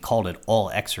 because we called it all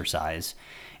exercise,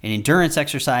 in endurance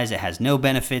exercise, it has no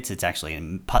benefits. It's actually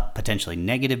a potentially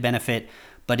negative benefit.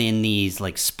 But in these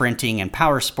like sprinting and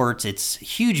power sports, it's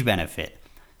huge benefit.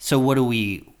 So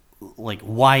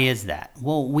why is that?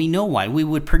 Well, we know why. We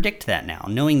would predict that now.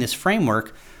 Knowing this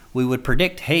framework, we would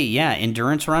predict, hey, yeah,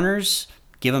 endurance runners,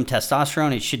 give them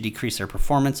testosterone, it should decrease their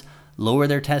performance, lower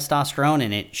their testosterone,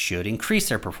 and it should increase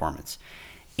their performance.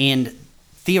 And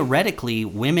theoretically,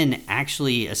 women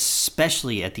actually,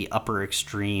 especially at the upper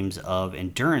extremes of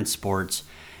endurance sports,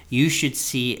 you should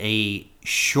see a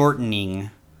shortening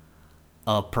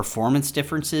of performance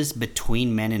differences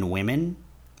between men and women.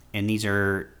 And these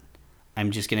are,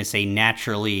 I'm just going to say,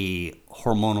 naturally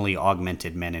hormonally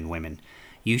augmented men and women.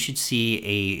 You should see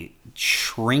a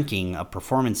shrinking of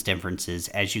performance differences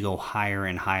as you go higher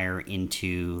and higher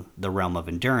into the realm of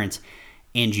endurance.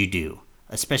 And you do.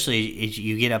 Especially as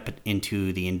you get up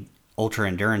into the ultra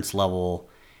endurance level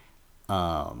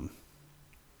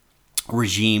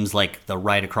regimes like the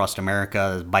Ride Across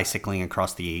America, bicycling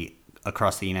across the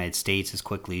United States as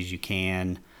quickly as you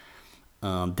can.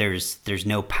 There's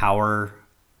no power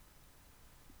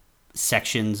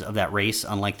sections of that race,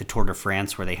 unlike the Tour de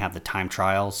France where they have the time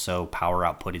trials. So power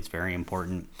output is very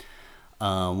important.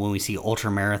 When we see ultra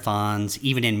marathons,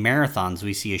 even in marathons,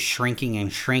 we see a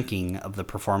shrinking of the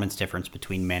performance difference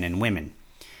between men and women.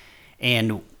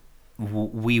 And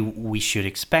we should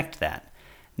expect that.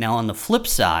 Now, on the flip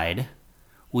side,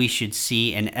 we should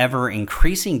see an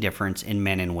ever-increasing difference in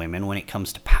men and women when it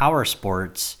comes to power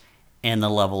sports and the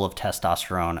level of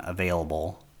testosterone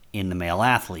available in the male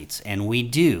athletes. And we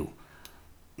do.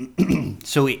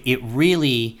 So it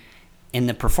really... In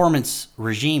the performance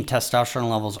regime, testosterone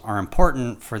levels are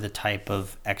important for the type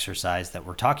of exercise that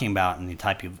we're talking about and the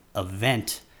type of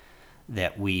event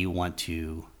that we want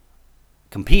to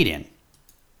compete in.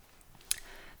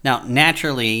 Now,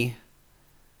 naturally,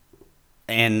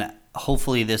 and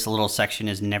hopefully this little section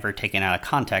is never taken out of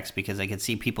context because I could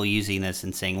see people using this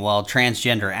and saying, well,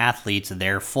 transgender athletes,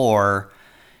 therefore,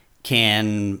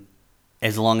 can...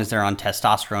 as long as they're on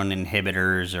testosterone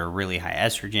inhibitors or really high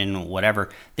estrogen, whatever,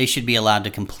 they should be allowed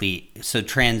to compete. So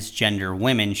transgender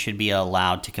women should be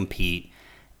allowed to compete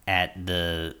at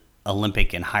the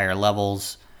Olympic and higher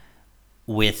levels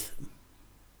with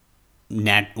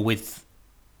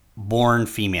born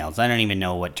females. I don't even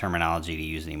know what terminology to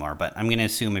use anymore, but I'm going to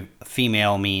assume a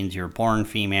female means you're born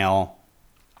female,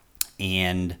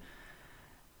 and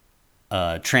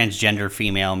transgender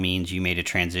female means you made a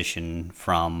transition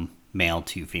from male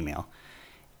to female.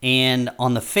 And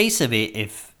on the face of it,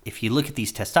 if you look at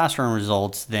these testosterone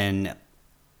results, then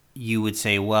you would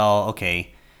say, well,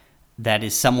 okay, that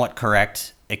is somewhat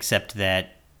correct, except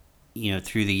that, you know,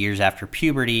 through the years after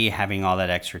puberty, having all that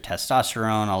extra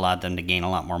testosterone allowed them to gain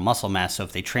a lot more muscle mass. So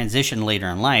if they transition later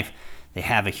in life, they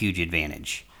have a huge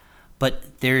advantage.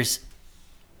 But there's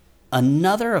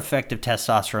another effect of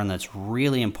testosterone that's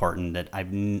really important that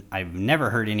I've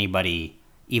never heard anybody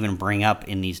even bring up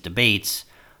in these debates,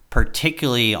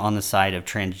 particularly on the side of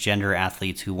transgender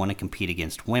athletes who want to compete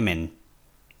against women.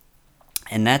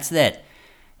 And that's that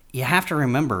you have to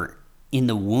remember, in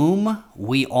the womb,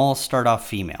 we all start off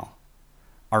female.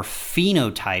 Our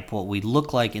phenotype, what we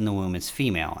look like in the womb, is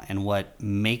female. And what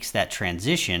makes that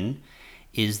transition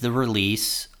is the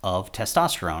release of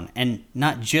testosterone. And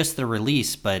not just the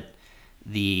release, but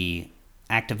the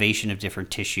activation of different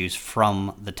tissues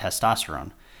from the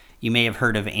testosterone. You may have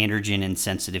heard of androgen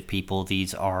insensitive people.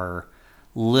 These are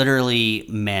literally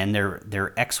men.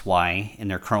 They're XY in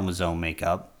their chromosome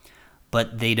makeup,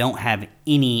 but they don't have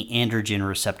any androgen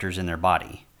receptors in their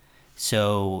body.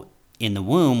 So in the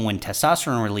womb, when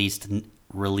testosterone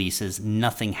releases,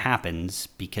 nothing happens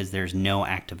because there's no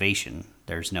activation.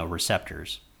 There's no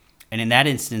receptors. And in that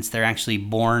instance, they're actually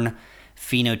born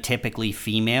phenotypically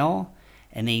female,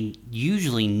 and they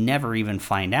usually never even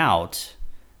find out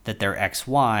that they're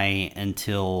XY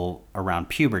until around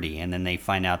puberty. And then they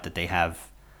find out that they have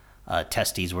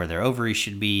testes where their ovaries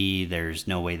should be. There's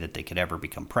no way that they could ever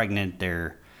become pregnant.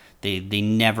 They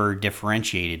never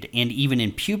differentiated. And even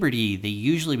in puberty, they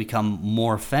usually become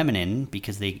more feminine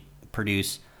because they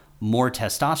produce more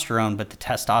testosterone, but the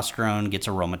testosterone gets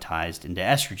aromatized into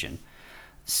estrogen.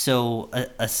 So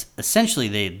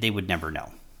essentially, they would never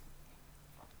know.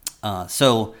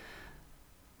 So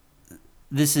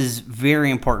this is very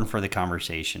important for the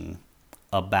conversation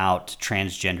about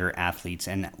transgender athletes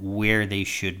and where they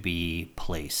should be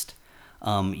placed.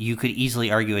 You could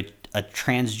easily argue a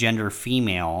transgender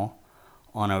female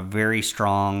on a very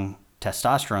strong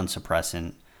testosterone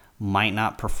suppressant might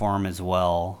not perform as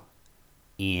well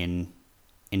in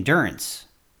endurance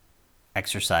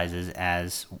exercises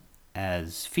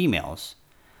as females.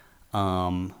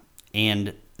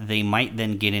 And they might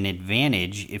then get an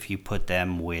advantage if you put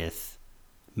them with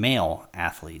male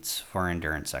athletes for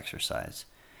endurance exercise.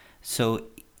 So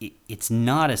it's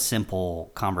not a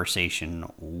simple conversation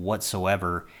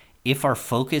whatsoever if our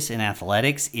focus in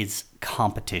athletics is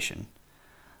competition.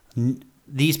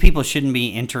 These people shouldn't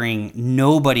be entering,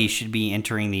 nobody should be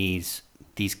entering these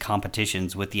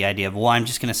competitions with the idea of, well, I'm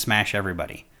just going to smash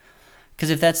everybody. Because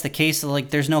if that's the case, like,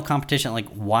 there's no competition. Like,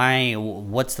 why?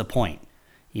 What's the point?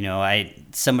 You know, I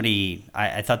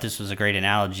thought this was a great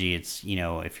analogy. It's, you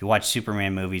know, if you watch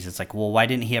Superman movies, it's like, well, why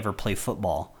didn't he ever play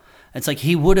football? It's like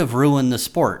he would have ruined the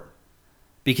sport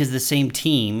because the same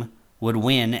team would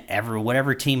win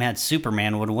whatever team had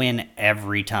Superman would win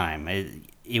every time.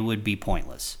 It would be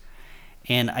pointless.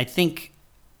 And I think,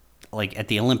 like, at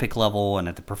the Olympic level and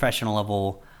at the professional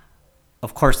level,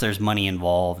 of course there's money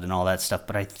involved and all that stuff,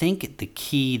 but I think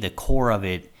the core of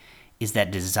it is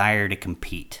that desire to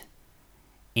compete.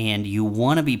 And you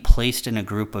want to be placed in a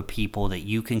group of people that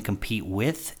you can compete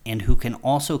with and who can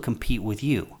also compete with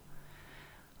you.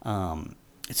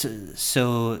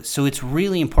 So it's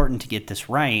really important to get this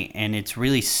right, and it's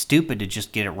really stupid to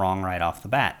just get it wrong right off the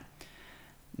bat.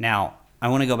 Now, I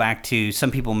want to go back to,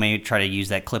 some people may try to use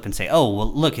that clip and say, oh,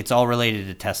 well, look, it's all related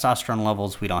to testosterone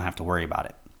levels. We don't have to worry about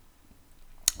it.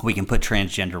 We can put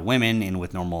transgender women in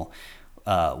with normal,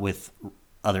 with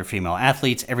other female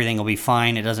athletes. Everything will be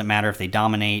fine. It doesn't matter if they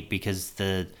dominate because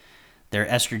their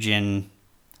estrogen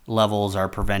levels are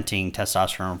preventing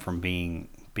testosterone from being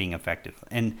effective.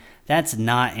 And that's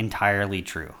not entirely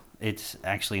true. It's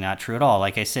actually not true at all.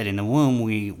 Like I said, in the womb,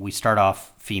 we start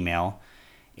off female,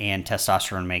 and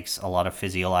testosterone makes a lot of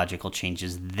physiological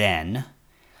changes then.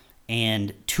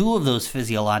 And two of those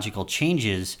physiological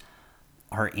changes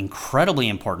are incredibly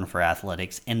important for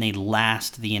athletics, and they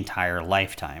last the entire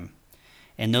lifetime.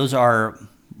 And those are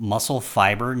muscle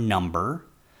fiber number.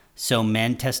 So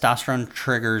testosterone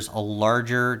triggers a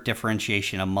larger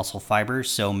differentiation of muscle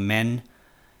fibers. So men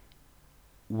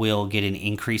will get an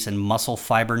increase in muscle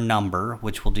fiber number,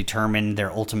 which will determine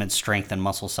their ultimate strength and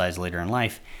muscle size later in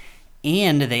life.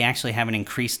 And they actually have an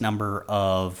increased number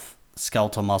of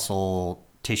skeletal muscle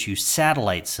tissue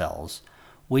satellite cells,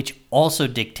 which also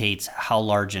dictates how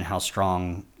large and how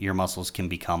strong your muscles can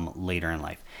become later in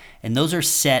life. And those are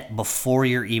set before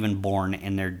you're even born,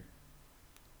 and they're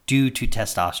due to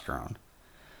testosterone.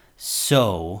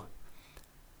 So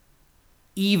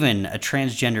even a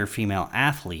transgender female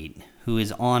athlete who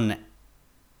is on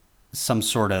some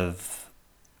sort of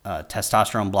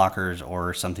testosterone blockers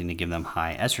or something to give them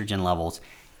high estrogen levels,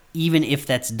 even if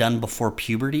that's done before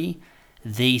puberty,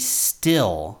 they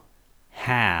still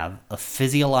have a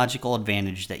physiological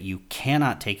advantage that you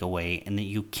cannot take away and that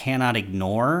you cannot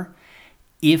ignore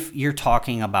if you're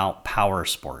talking about power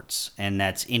sports. And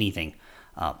that's anything,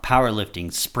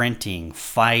 powerlifting, sprinting,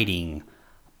 fighting,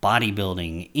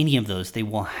 bodybuilding, any of those. They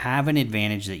will have an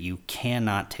advantage that you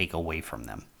cannot take away from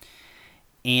them.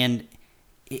 And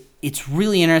it's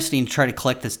really interesting to try to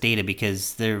collect this data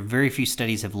because there are very few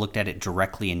studies have looked at it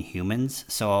directly in humans.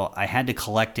 So I had to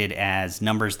collect it as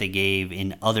numbers they gave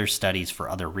in other studies for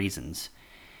other reasons.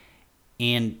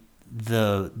 And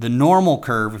the normal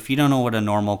curve, if you don't know what a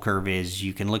normal curve is,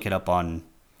 you can look it up on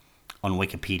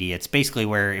Wikipedia. It's basically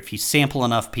where if you sample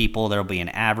enough people, there'll be an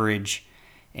average.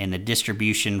 and the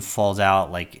distribution falls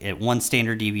out like at one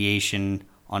standard deviation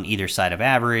on either side of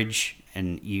average,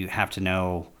 and you have to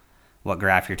know what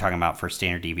graph you're talking about for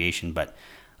standard deviation, but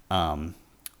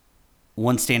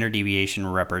one standard deviation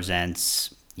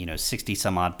represents 60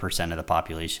 some odd percent of the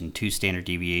population. Two standard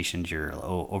deviations, you're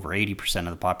over 80%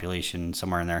 of the population,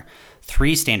 somewhere in there.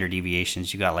 Three standard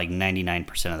deviations, you got like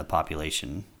 99% of the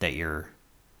population that you're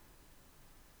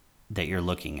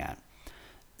looking at.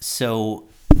 So,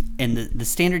 and the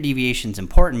standard deviation is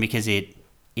important because it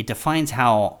defines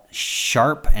how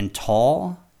sharp and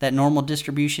tall that normal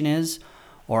distribution is,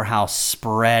 or how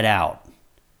spread out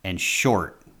and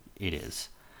short it is.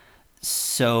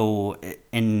 So,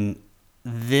 and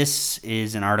this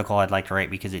is an article I'd like to write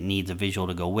because it needs a visual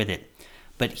to go with it.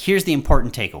 But here's the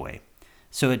important takeaway.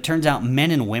 So it turns out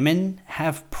men and women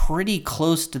have pretty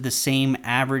close to the same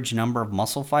average number of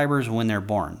muscle fibers when they're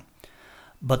born.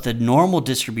 But the normal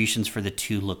distributions for the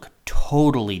two look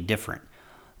totally different.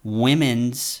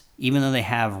 Women's, even though they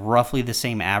have roughly the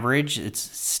same average, it's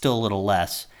still a little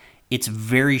less. It's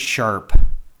very sharp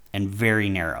and very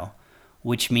narrow,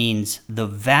 which means the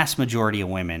vast majority of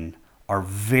women are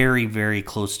very, very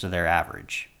close to their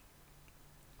average.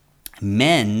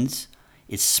 Men's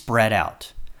is spread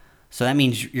out. So that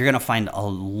means you're going to find a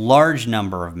large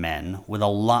number of men with a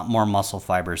lot more muscle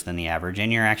fibers than the average,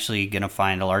 and you're actually going to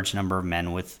find a large number of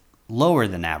men with lower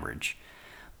than average.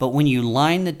 But when you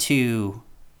line the two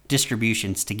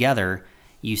distributions together,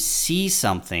 you see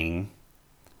something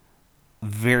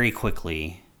very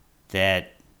quickly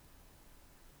that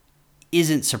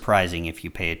isn't surprising if you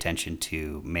pay attention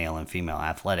to male and female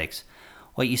athletics.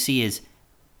 What you see is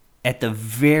at the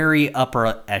very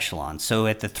upper echelon, so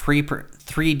at the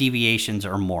three deviations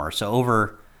or more, so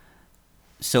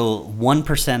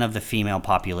 1% of the female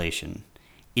population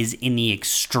is in the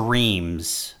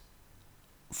extremes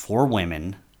for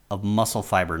women of muscle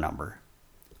fiber number.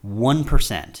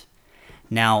 1%.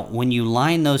 Now, when you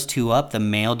line those two up, the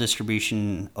male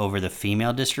distribution over the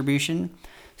female distribution,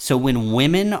 so when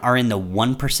women are in the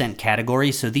 1%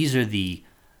 category, so these are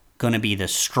going to be the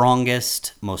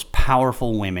strongest, most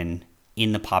powerful women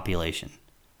in the population.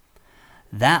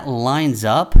 That lines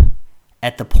up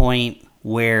at the point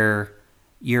where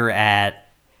you're at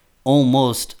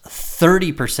almost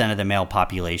 30% of the male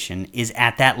population is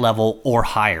at that level or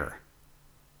higher.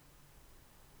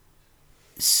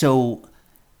 So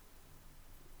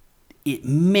it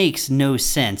makes no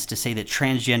sense to say that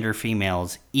transgender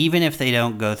females, even if they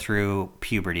don't go through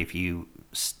puberty,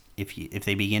 if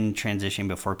they begin transitioning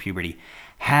before puberty,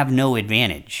 have no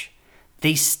advantage.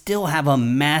 They still have a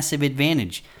massive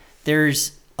advantage.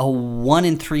 There's a 1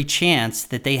 in 3 chance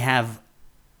that they have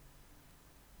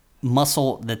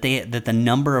muscle, that the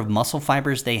number of muscle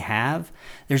fibers they have,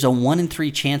 there's a 1 in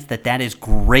 3 chance that is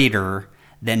greater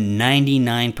than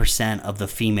 99% of the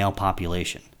female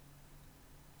population.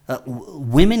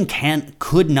 Women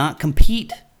could not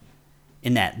compete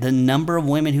in that. The number of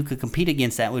women who could compete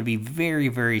against that would be very,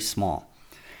 very small.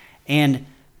 And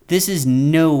this is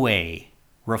no way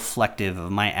reflective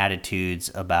of my attitudes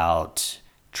about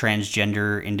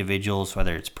transgender individuals,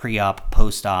 whether it's pre-op,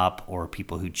 post-op, or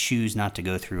people who choose not to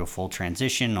go through a full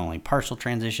transition, only partial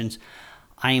transitions.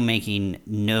 I am making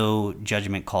no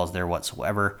judgment calls there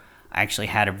whatsoever. I actually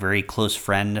had a very close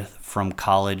friend from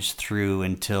college through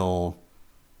until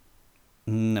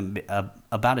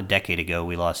about a decade ago.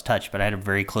 We lost touch, but I had a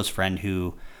very close friend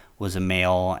who was a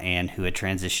male and who had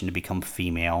transitioned to become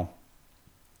female.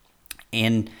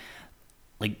 And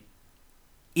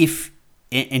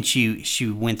she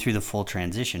went through the full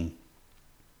transition.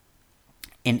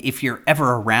 And if you're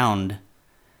ever around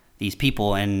these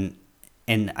people, and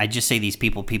I just say these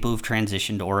people who've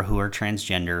transitioned or who are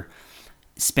transgender,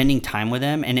 spending time with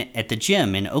them, and at the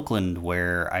gym in Oakland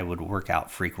where I would work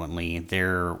out frequently,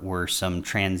 there were some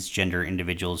transgender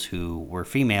individuals who were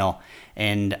female,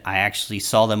 and I actually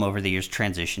saw them over the years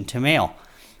transition to male.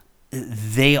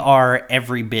 They are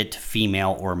every bit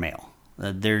female or male.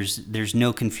 There's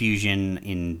no confusion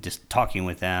in just talking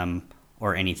with them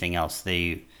or anything else.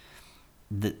 There's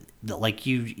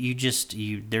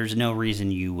no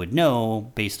reason you would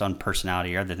know based on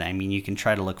personality or other than, you can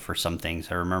try to look for some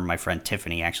things. I remember my friend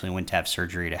Tiffany actually went to have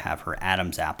surgery to have her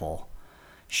Adam's apple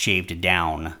shaved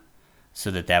down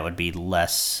so that would be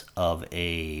less of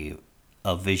a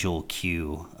visual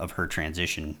cue of her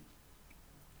transition.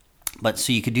 But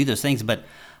so you could do those things, but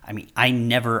I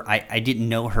didn't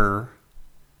know her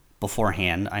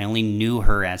beforehand. I only knew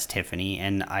her as Tiffany,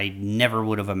 and I never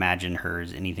would have imagined her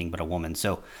as anything but a woman.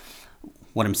 So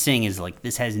what I'm saying is,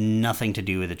 this has nothing to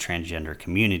do with the transgender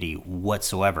community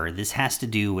whatsoever. This has to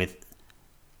do with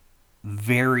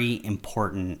very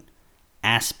important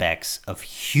aspects of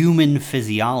human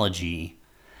physiology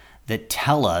that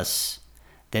tell us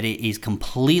that it is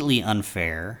completely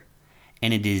unfair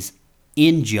and it is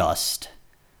unjust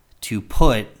to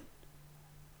put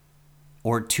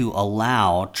or to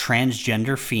allow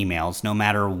transgender females, no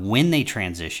matter when they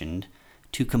transitioned,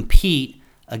 to compete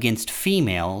against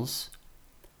females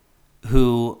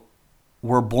who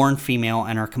were born female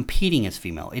and are competing as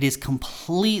female. It is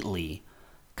completely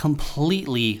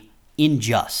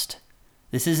unjust.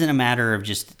 This isn't a matter of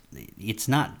just, it's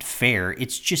not fair,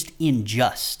 it's just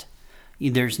unjust.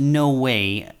 There's no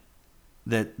way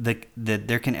that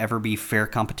there can ever be fair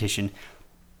competition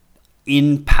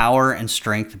in power and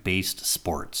strength-based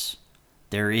sports.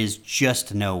 There is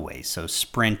just no way. So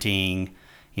sprinting,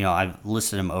 I've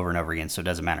listed them over and over again, so it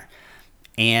doesn't matter.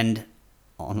 And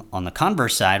on the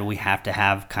converse side, we have to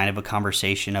have kind of a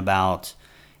conversation about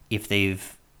if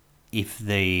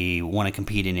they want to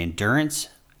compete in endurance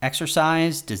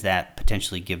exercise, does that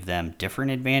potentially give them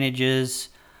different advantages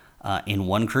in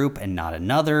one group and not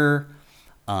another?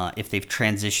 If they've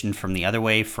transitioned from the other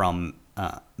way, from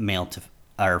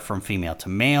from female to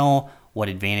male, what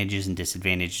advantages and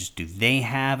disadvantages do they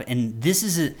have? And this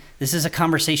is a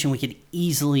conversation we could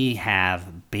easily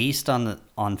have based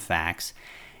on facts.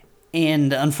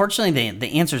 And unfortunately,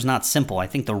 the answer is not simple. I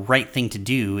think the right thing to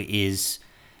do is,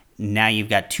 now you've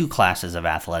got two classes of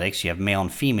athletics. You have male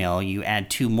and female. You add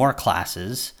two more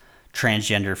classes,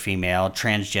 transgender female,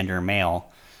 transgender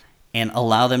male, and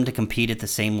allow them to compete at the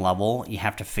same level. You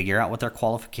have to figure out what their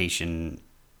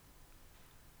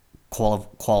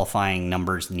qualifying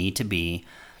numbers need to be,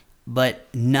 but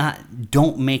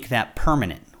don't make that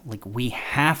permanent. Like, we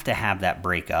have to have that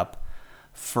breakup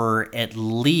for at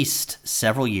least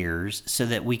several years so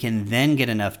that we can then get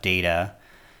enough data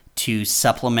to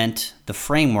supplement the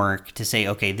framework to say,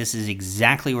 okay, this is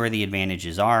exactly where the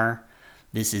advantages are.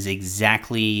 This is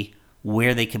exactly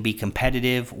where they can be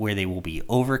competitive, where they will be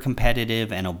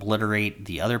over-competitive and obliterate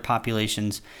the other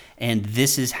populations. And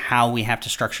this is how we have to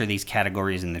structure these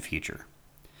categories in the future.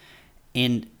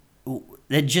 And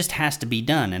that just has to be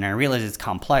done. And I realize it's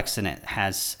complex and it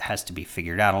has to be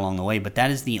figured out along the way, but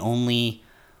that is the only,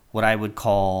 what I would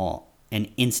call, an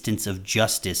instance of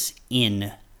justice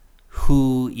in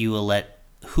who you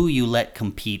let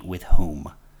compete with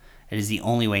whom. It is the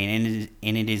only way,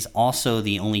 and it is also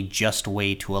the only just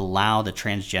way to allow the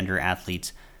transgender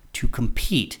athletes to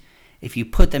compete. If you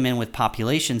put them in with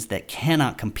populations that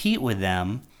cannot compete with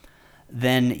them,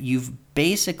 then you've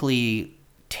basically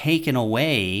taken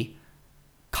away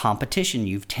competition.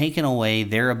 You've taken away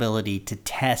their ability to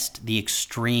test the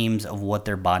extremes of what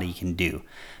their body can do,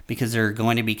 because they're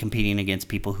going to be competing against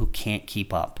people who can't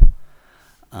keep up.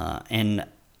 And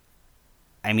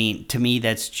I mean, to me,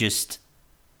 that's just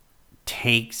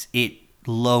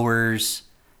lowers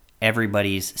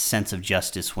everybody's sense of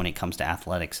justice when it comes to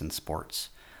athletics and sports.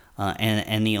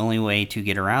 And the only way to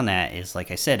get around that is,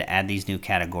 like I said, add these new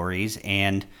categories.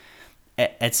 And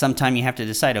at some time you have to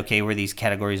decide, okay, where these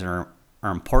categories are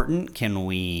important, can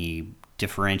we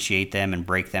differentiate them and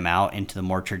break them out into the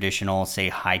more traditional, say,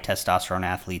 high testosterone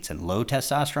athletes and low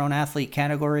testosterone athlete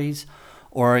categories?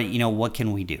 Or, what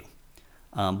can we do?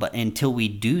 But until we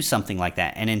do something like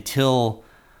that, and until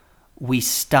we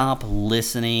stop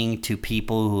listening to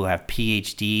people who have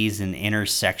PhDs in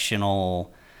intersectional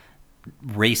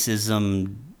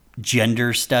racism,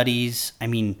 gender studies, I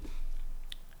mean,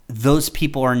 those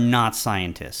people are not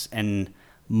scientists. And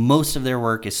most of their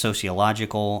work is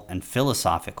sociological and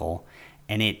philosophical,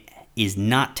 and it is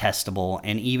not testable.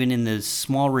 And even in the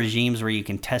small regimes where you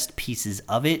can test pieces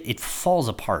of it, it falls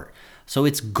apart. So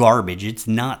it's garbage. It's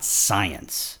not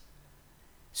science.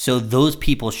 So those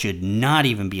people should not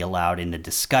even be allowed in the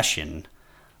discussion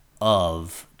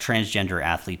of transgender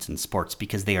athletes in sports,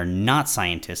 because they are not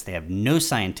scientists. They have no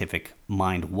scientific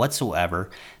mind whatsoever.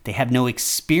 They have no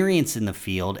experience in the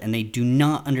field, and they do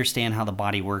not understand how the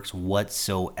body works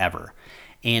whatsoever.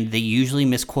 And they usually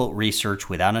misquote research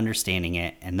without understanding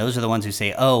it. And those are the ones who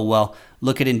say, oh, well,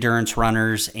 look at endurance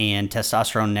runners and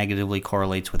testosterone negatively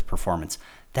correlates with performance.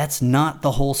 That's not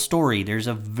the whole story. There's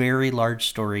a very large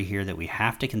story here that we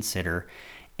have to consider,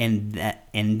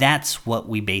 and that's what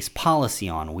we base policy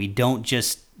on. We don't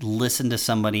just listen to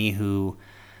somebody who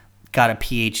got a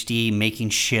PhD making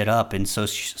shit up in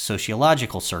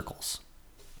sociological circles.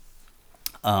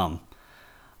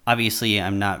 Obviously,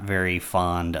 I'm not very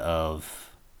fond of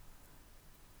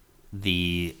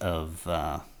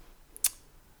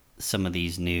some of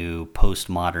these new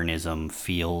postmodernism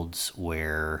fields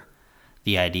where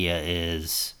the idea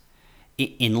is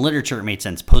in literature, it made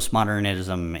sense.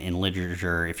 Postmodernism in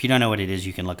literature, if you don't know what it is,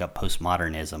 you can look up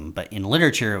postmodernism. But in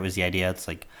literature, it was the idea, it's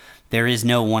like there is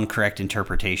no one correct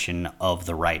interpretation of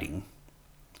the writing.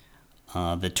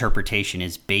 The interpretation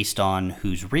is based on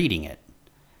who's reading it.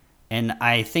 And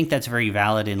I think that's very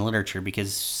valid in literature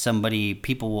because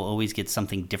people will always get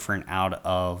something different out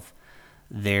of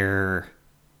their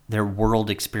world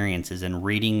experiences. And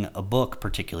reading a book,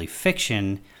 particularly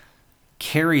fiction,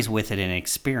 carries with it an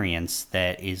experience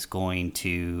that is going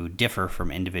to differ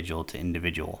from individual to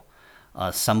individual.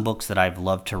 Some books that I've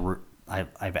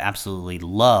absolutely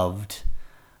loved,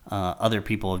 other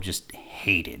people have just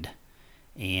hated.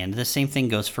 And the same thing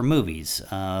goes for movies.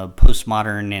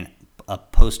 Postmodern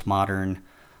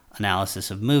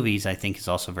analysis of movies, I think, is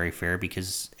also very fair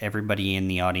because everybody in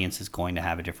the audience is going to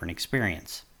have a different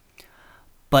experience.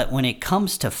 But when it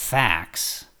comes to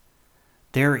facts,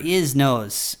 there is no,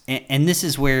 and this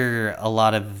is where a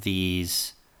lot of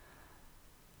these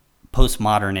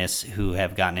postmodernists who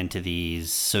have gotten into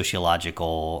these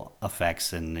sociological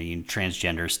effects and the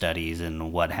transgender studies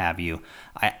and what have you,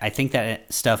 I think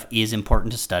that stuff is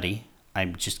important to study. I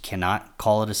just cannot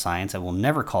call it a science. I will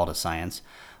never call it a science.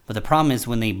 But the problem is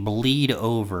when they bleed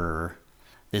over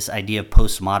this idea of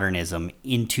postmodernism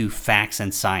into facts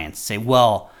and science, say,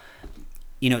 well,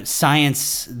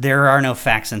 science, there are no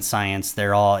facts in science. It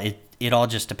all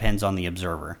just depends on the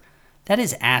observer. That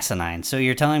is asinine. So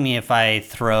you're telling me if I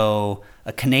throw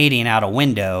a Canadian out a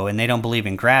window and they don't believe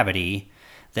in gravity,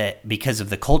 that because of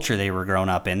the culture they were grown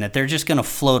up in, that they're just going to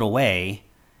float away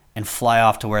and fly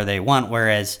off to where they want,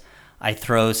 whereas I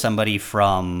throw somebody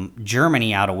from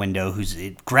Germany out a window whose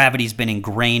gravity's been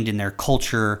ingrained in their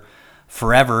culture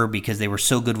forever because they were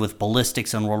so good with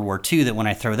ballistics in World War II that when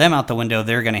I throw them out the window,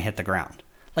 they're going to hit the ground.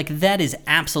 Like, that is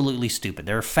absolutely stupid.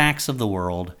 There are facts of the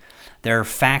world. There are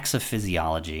facts of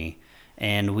physiology.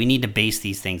 And we need to base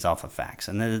these things off of facts.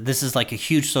 And this is like a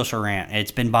huge social rant. It's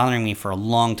been bothering me for a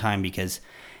long time because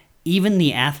even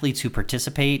the athletes who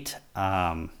participate,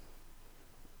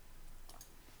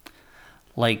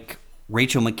 like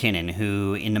Rachel McKinnon,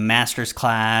 who in the master's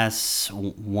class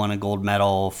won a gold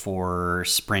medal for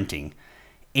sprinting.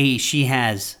 She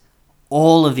has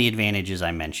all of the advantages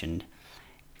I mentioned.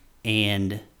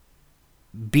 And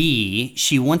B,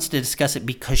 she wants to discuss it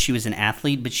because she was an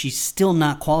athlete, but she's still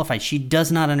not qualified. She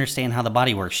does not understand how the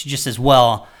body works. She just says,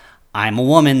 well, I'm a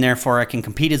woman, therefore I can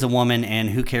compete as a woman,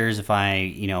 and who cares if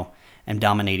I, am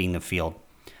dominating the field.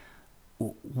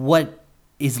 What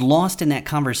is lost in that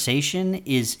conversation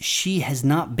is she has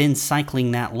not been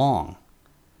cycling that long.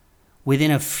 Within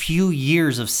a few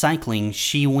years of cycling,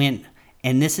 she went,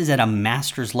 and this is at a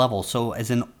master's level. So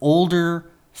as an older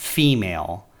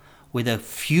female with a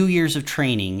few years of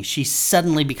training, she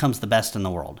suddenly becomes the best in the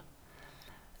world.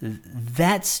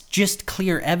 That's just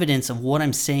clear evidence of what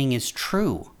I'm saying is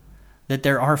true, that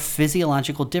there are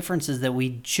physiological differences that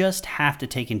we just have to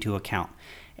take into account.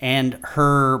 And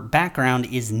her background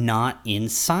is not in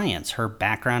science. Her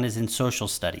background is in social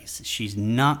studies. She's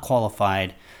not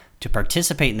qualified to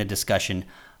participate in the discussion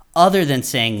other than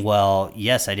saying, well,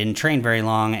 yes, I didn't train very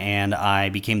long and I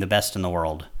became the best in the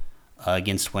world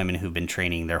against women who've been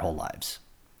training their whole lives.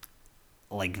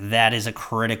 Like, that is a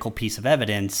critical piece of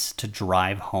evidence to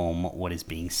drive home what is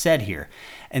being said here.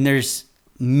 And there's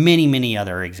many, many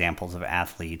other examples of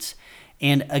athletes.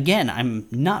 And again, I'm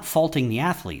not faulting the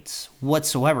athletes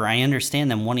whatsoever. I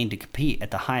understand them wanting to compete at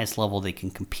the highest level they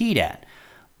can compete at.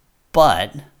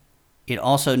 But it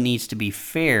also needs to be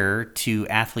fair to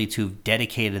athletes who've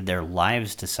dedicated their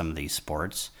lives to some of these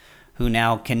sports, who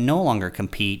now can no longer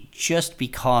compete just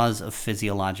because of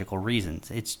physiological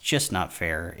reasons. It's just not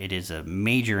fair. It is a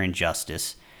major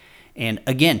injustice. And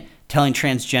again, telling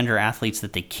transgender athletes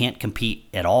that they can't compete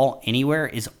at all anywhere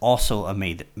is also a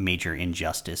major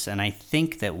injustice. And I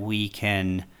think that we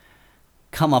can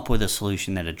come up with a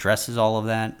solution that addresses all of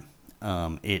that.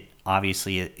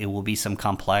 It will be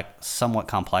somewhat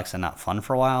complex and not fun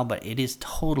for a while, but it is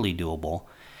totally doable.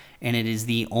 And it is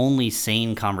the only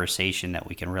sane conversation that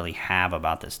we can really have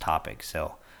about this topic.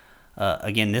 So,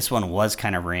 again, this one was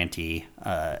kind of ranty,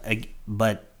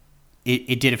 but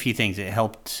it did a few things. It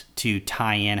helped to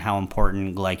tie in how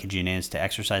important glycogen is to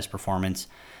exercise performance,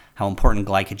 how important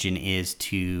glycogen is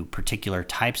to particular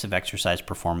types of exercise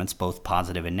performance, both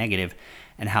positive and negative,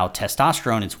 and how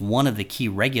testosterone is one of the key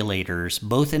regulators,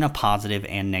 both in a positive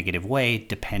and negative way,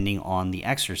 depending on the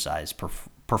exercise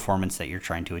performance that you're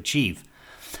trying to achieve.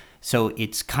 So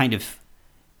it's kind of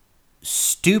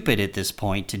stupid at this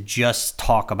point to just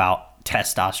talk about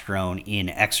testosterone in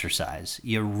exercise.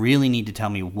 You really need to tell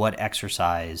me what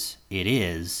exercise it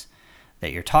is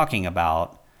that you're talking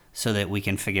about so that we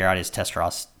can figure out, is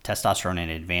testosterone an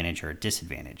advantage or a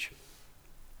disadvantage.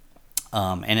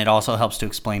 And it also helps to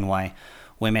explain why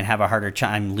women have a harder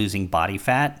time losing body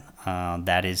fat.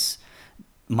 That is,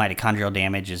 mitochondrial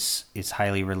damage is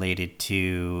highly related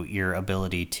to your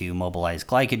ability to mobilize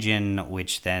glycogen,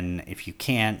 which then, if you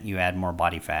can't, you add more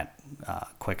body fat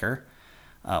quicker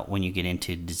when you get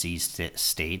into diseased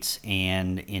states.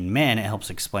 And in men, it helps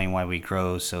explain why we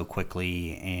grow so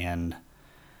quickly and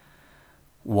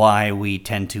why we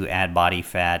tend to add body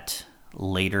fat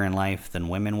later in life than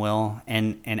women will.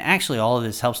 And actually, all of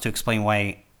this helps to explain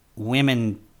why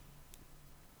women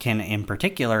can, in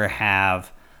particular,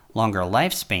 have longer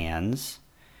lifespans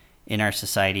in our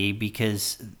society,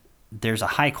 because there's a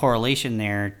high correlation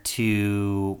there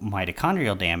to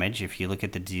mitochondrial damage. If you look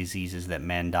at the diseases that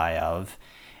men die of,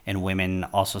 and women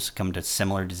also succumb to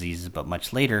similar diseases but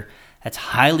much later, that's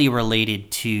highly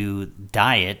related to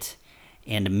diet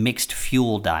and mixed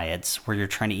fuel diets, where you're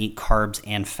trying to eat carbs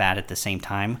and fat at the same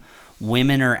time.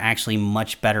 Women are actually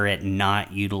much better at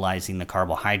not utilizing the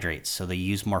carbohydrates, so they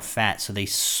use more fat, so they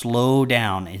slow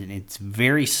down, and it's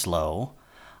very slow,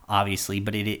 obviously,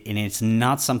 but it's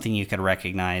not something you could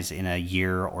recognize in a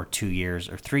year or 2 years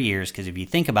or 3 years, because if you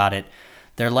think about it,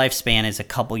 their lifespan is a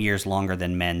couple years longer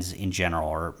than men's in general,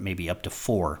 or maybe up to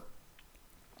 4.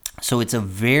 So it's a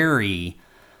very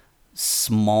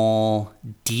small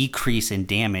decrease in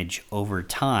damage over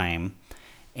time,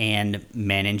 and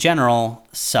men in general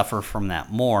suffer from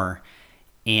that more.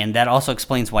 And that also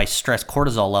explains why stress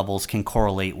cortisol levels can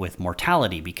correlate with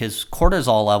mortality, because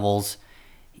cortisol levels,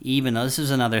 even though this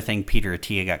is another thing Peter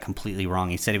Attia got completely wrong,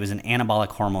 he said it was an anabolic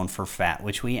hormone for fat,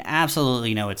 which we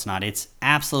absolutely know it's not. It's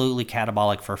absolutely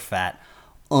catabolic for fat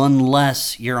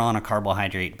unless you're on a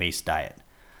carbohydrate-based diet.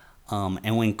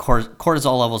 And when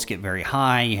cortisol levels get very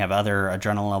high, you have other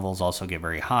adrenal levels also get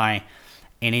very high,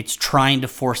 and it's trying to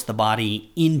force the body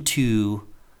into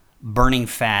burning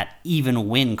fat even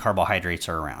when carbohydrates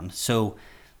are around. So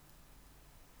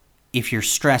if you're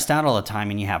stressed out all the time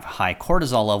and you have high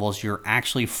cortisol levels, you're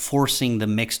actually forcing the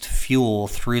mixed fuel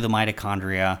through the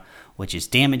mitochondria, which is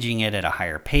damaging it at a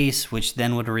higher pace, which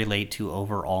then would relate to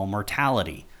overall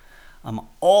mortality.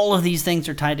 All of these things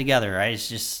are tied together. It's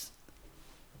just...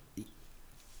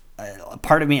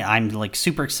 part of me, I'm like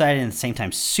super excited and at the same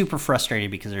time super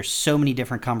frustrated, because there's so many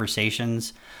different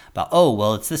conversations about, oh,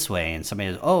 well, it's this way, and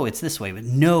somebody goes, oh, it's this way. But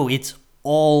no, it's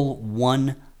all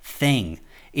one thing.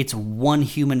 It's one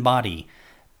human body.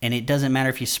 And it doesn't matter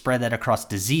if you spread that across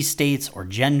disease states or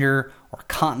gender or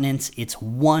continents. It's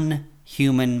one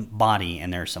human body.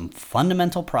 And there are some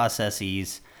fundamental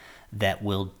processes that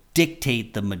will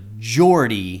dictate the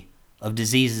majority of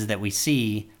diseases that we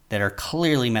see that are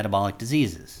clearly metabolic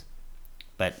diseases.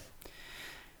 But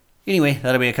anyway,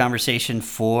 that'll be a conversation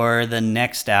for the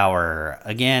next hour.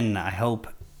 Again, I hope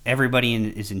everybody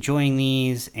is enjoying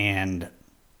these, and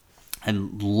I'd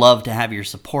love to have your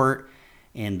support.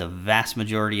 And the vast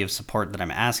majority of support that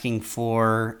I'm asking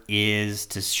for is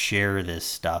to share this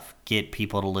stuff, get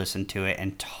people to listen to it,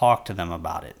 and talk to them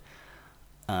about it.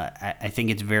 I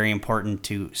think it's very important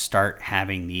to start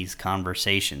having these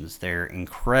conversations. They're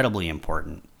incredibly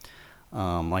important.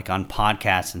 Like on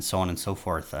podcasts and so on and so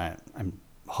forth. I'm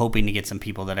hoping to get some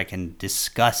people that I can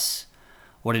discuss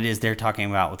what it is they're talking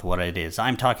about with what it is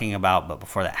I'm talking about, but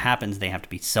before that happens, they have to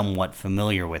be somewhat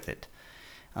familiar with it.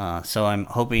 So I'm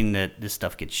hoping that this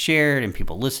stuff gets shared and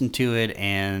people listen to it,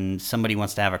 and somebody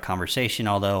wants to have a conversation,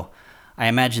 although I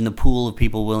imagine the pool of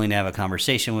people willing to have a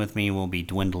conversation with me will be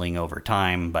dwindling over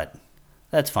time, but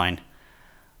that's fine.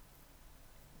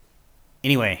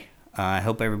 Anyway, I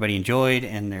hope everybody enjoyed,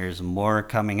 and there's more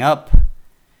coming up.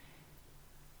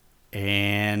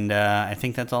 And I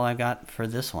think that's all I've got for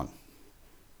this one.